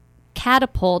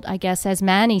catapult, I guess, as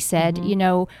Manny said,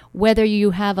 whether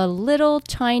you have a little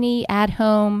tiny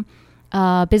at-home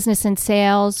business and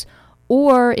sales,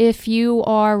 or if you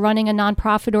are running a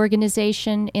nonprofit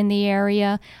organization in the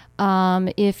area,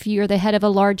 if you're the head of a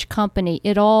large company,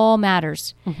 it all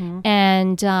matters.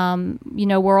 And,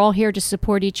 we're all here to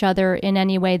support each other in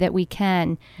any way that we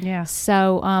can. Yeah.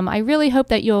 So I really hope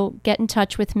that you'll get in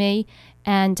touch with me,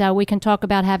 and we can talk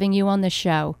about having you on the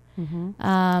show.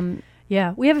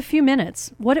 Yeah, we have a few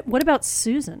minutes. What about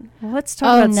Susan? Well, let's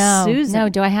talk about Susan. No,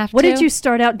 do I have What to? did you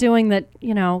start out doing that,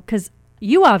 because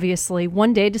you obviously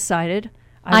one day decided,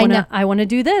 I want to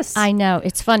do this. I know.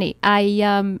 It's funny.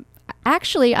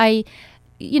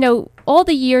 All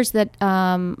the years that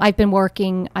I've been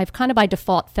working, I've kind of by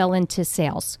default fell into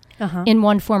sales in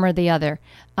one form or the other.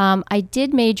 I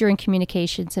did major in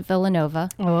communications at Villanova.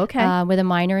 Oh, okay. With a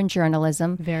minor in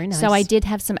journalism. Very nice. So I did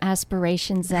have some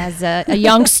aspirations as a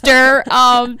youngster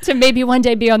to maybe one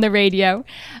day be on the radio.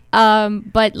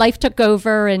 But life took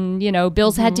over, and,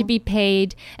 bills had to be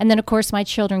paid. And then, of course, my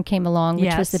children came along,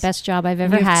 which was the best job I've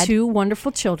ever had. You have had. 2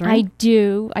 wonderful children. I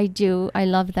do. I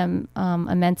love them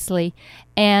immensely.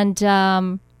 And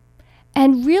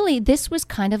really, this was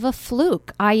kind of a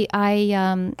fluke. I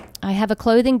have a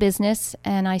clothing business,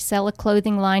 and I sell a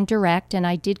clothing line direct. And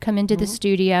I did come into the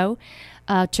studio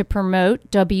to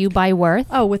promote W by Worth.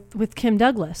 Oh, with Kim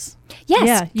Douglas. Yes,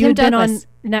 yeah, you had been on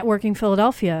Networking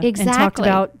Philadelphia and talked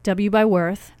about W by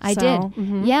Worth. I did.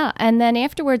 Yeah, and then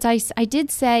afterwards, I did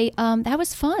say that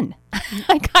was fun.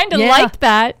 I kind of liked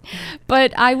that,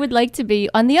 but I would like to be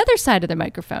on the other side of the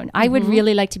microphone. I would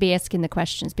really like to be asking the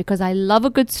questions, because I love a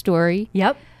good story.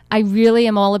 Yep. I really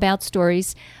am all about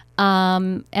stories,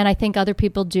 and I think other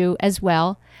people do as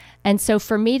well. And so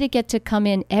for me to get to come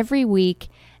in every week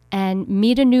and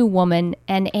meet a new woman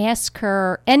and ask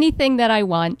her anything that I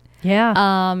want.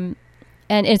 Yeah.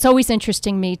 And it's always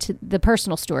interesting me to the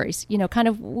personal stories, kind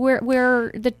of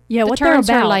where the what turns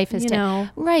they're her about, life is.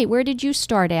 Right. Where did you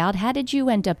start out? How did you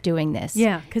end up doing this?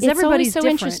 Yeah. Because everybody's so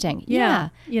different. interesting. Yeah.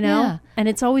 And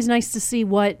it's always nice to see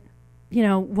what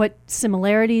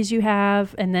similarities you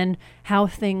have, and then how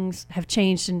things have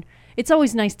changed. And it's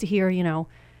always nice to hear,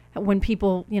 when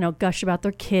people, gush about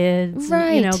their kids,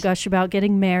 right. and, gush about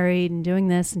getting married and doing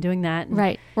this and doing that. And,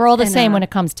 right. We're all the same when it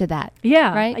comes to that.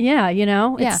 Yeah. Right. Yeah.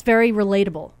 It's very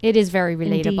relatable. It is very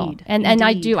relatable. Indeed. And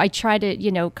I try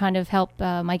to, kind of help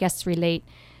my guests relate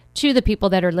to the people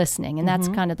that are listening. And that's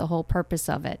kind of the whole purpose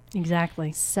of it.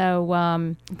 Exactly.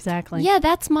 So, exactly. Yeah,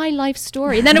 that's my life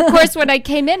story. And then, of course, when I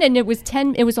came in, and it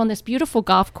was on this beautiful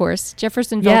golf course,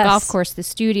 Jeffersonville Golf Course, the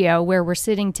studio where we're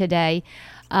sitting today.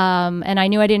 And I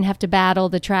knew I didn't have to battle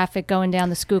the traffic going down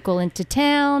the Schuylkill into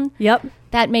town. Yep.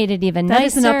 That made it even nicer. That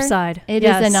is an upside. It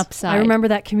is an upside. I remember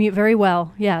that commute very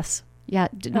well. Yes. Yeah.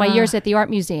 My years at the art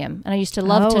museum. And I used to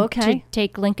love to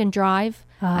take Lincoln Drive.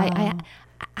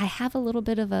 I have a little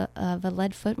bit of a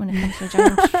lead foot when it comes to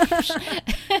driving.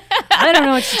 I don't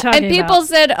know what you're talking about. And people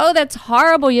said, "Oh, that's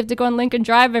horrible. You have to go on Lincoln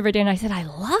Drive every day." And I said, "I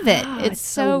love it. It's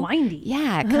so windy.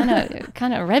 Yeah, it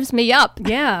kind of revs me up."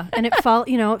 Yeah, and it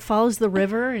follows the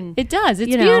river, and it does.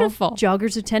 It's beautiful.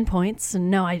 Joggers are 10 points, and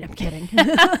no, I'm kidding.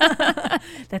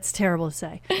 That's terrible to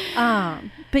say.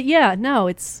 But yeah, no,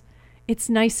 it's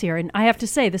nice here, and I have to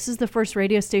say, this is the first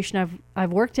radio station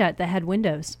I've worked at that had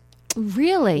windows.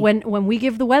 Really? When we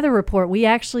give the weather report, we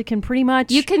actually can pretty much...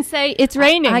 You can say it's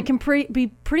raining. I can be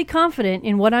pretty confident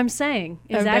in what I'm saying.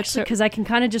 Is actually because I can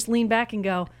kind of just lean back and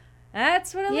go,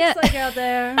 That's what it looks like out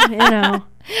there. You know.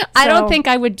 I don't So- think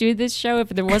I would do this show if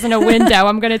there wasn't a window.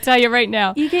 I'm going to tell you right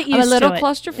now. You get I'm a used little to it.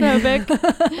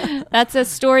 claustrophobic. That's a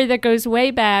story that goes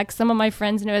way back. Some of my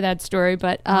friends know that story,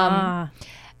 but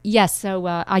yes. So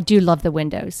I do love the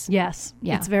windows. Yes.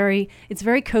 Yeah. It's very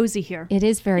cozy here. It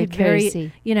is very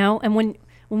cozy. You know, and when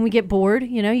we get bored,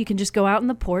 you know, you can just go out on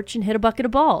the porch and hit a bucket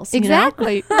of balls. you know?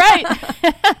 Exactly. Right.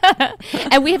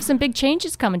 And we have some big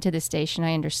changes coming to the station,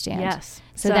 I understand. Yes.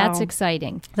 So that's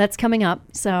exciting. That's coming up.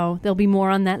 So there'll be more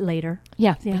on that later.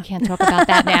 Yeah, we can't talk about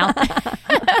that now.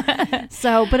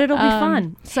 So, but it'll be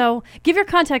fun. So give your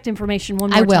contact information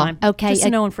one more I will. time. Okay. Just so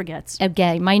no one forgets.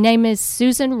 Okay. My name is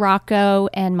Susan Rocco,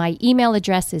 and my email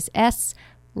address is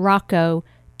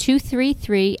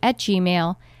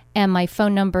srocco233@gmail.com, and my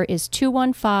phone number is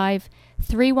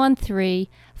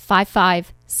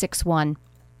 215-313-5561.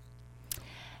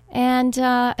 And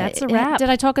That's a wrap. Did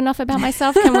I talk enough about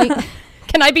myself? Can we?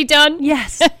 Can I be done?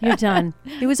 Yes, you're done.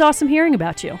 It was awesome hearing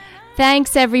about you.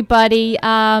 Thanks, everybody.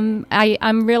 I'm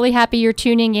really happy you're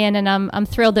tuning in, and I'm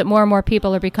thrilled that more and more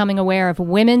people are becoming aware of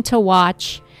Women to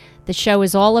Watch. The show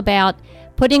is all about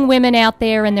putting women out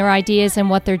there and their ideas and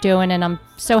what they're doing, and I'm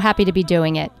so happy to be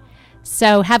doing it.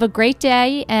 So have a great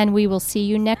day, and we will see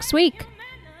you next week.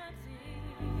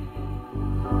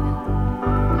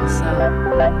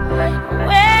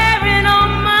 Wearing on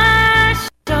my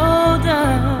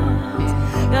shoulders,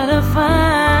 gotta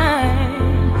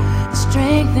find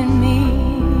strength in me.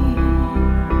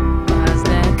 Why's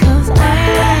that? 'Cause I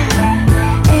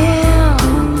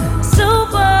am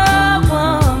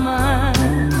Superwoman.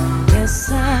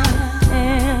 Yes, I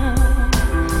am.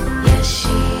 Yes, she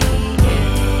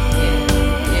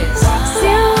is.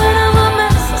 See, when I'm a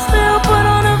mess, I still put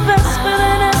on a vest, but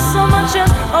then there's so much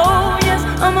else. Oh, yes,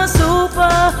 I'm a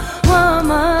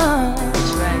Superwoman.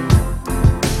 That's right.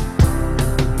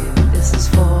 This is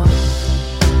for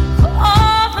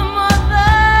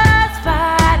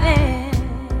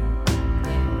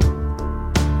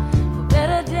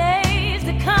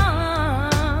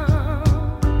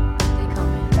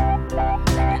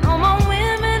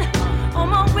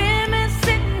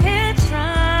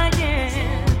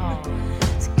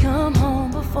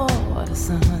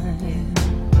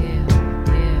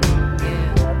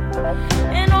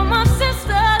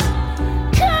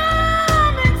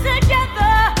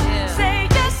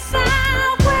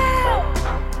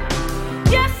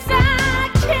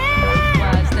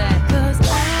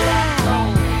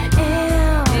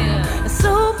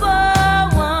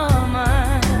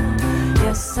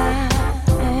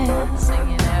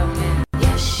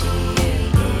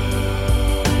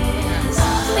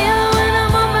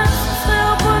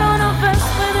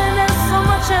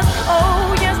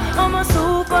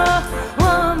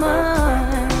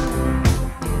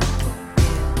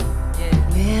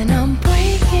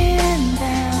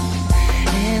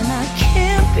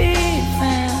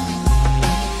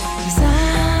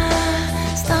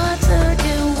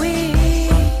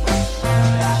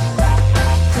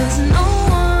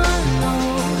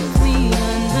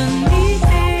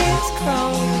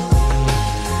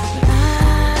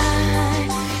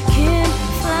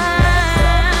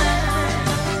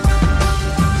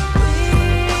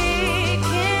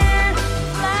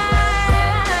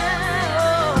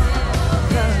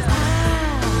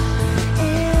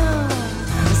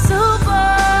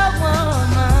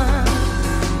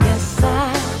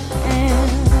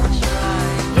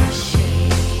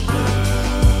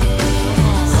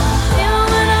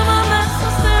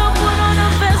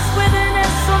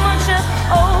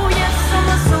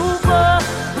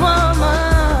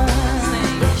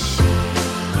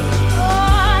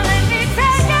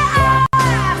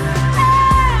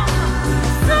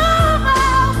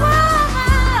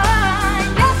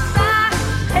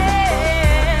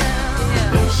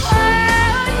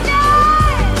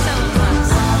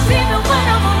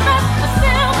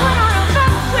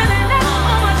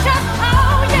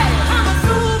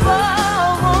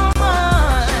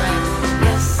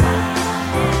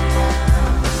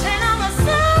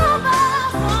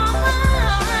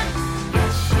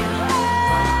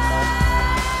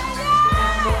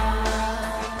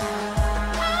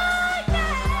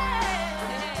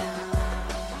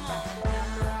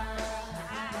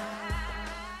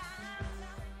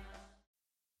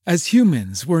As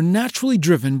humans, we're naturally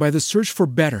driven by the search for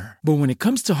better. But when it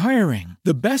comes to hiring,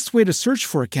 the best way to search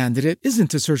for a candidate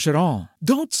isn't to search at all.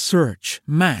 Don't search,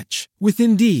 match with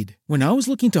Indeed. When I was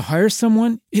looking to hire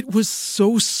someone, it was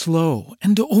so slow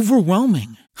and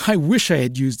overwhelming. I wish I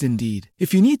had used Indeed.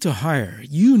 If you need to hire,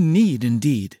 you need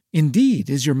Indeed. Indeed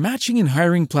is your matching and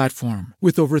hiring platform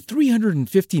with over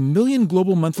 350 million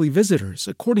global monthly visitors,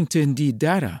 according to Indeed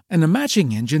data, and a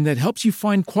matching engine that helps you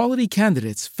find quality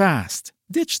candidates fast.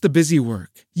 Ditch the busy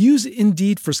work. Use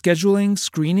Indeed for scheduling,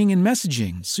 screening, and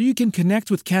messaging so you can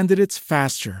connect with candidates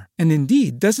faster. And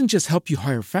Indeed doesn't just help you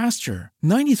hire faster.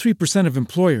 93% of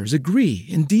employers agree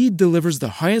Indeed delivers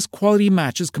the highest quality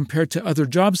matches compared to other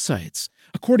job sites,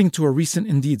 according to a recent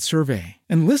Indeed survey.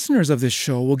 And listeners of this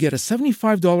show will get a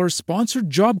 $75 sponsored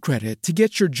job credit to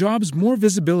get your jobs more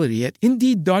visibility at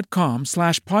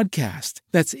Indeed.com/podcast.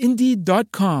 That's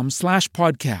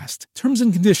Indeed.com/podcast. Terms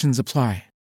and conditions apply.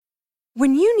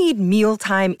 When you need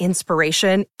mealtime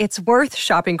inspiration, it's worth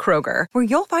shopping Kroger, where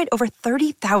you'll find over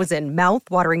 30,000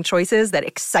 mouth-watering choices that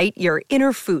excite your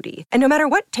inner foodie. And no matter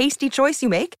what tasty choice you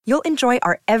make, you'll enjoy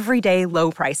our everyday low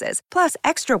prices, plus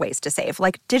extra ways to save,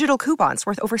 like digital coupons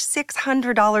worth over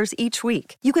 $600 each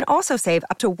week. You can also save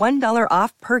up to $1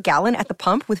 off per gallon at the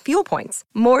pump with fuel points.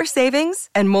 More savings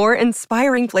and more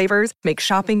inspiring flavors make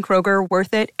shopping Kroger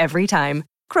worth it every time.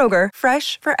 Kroger,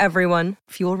 fresh for everyone.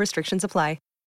 Fuel restrictions apply.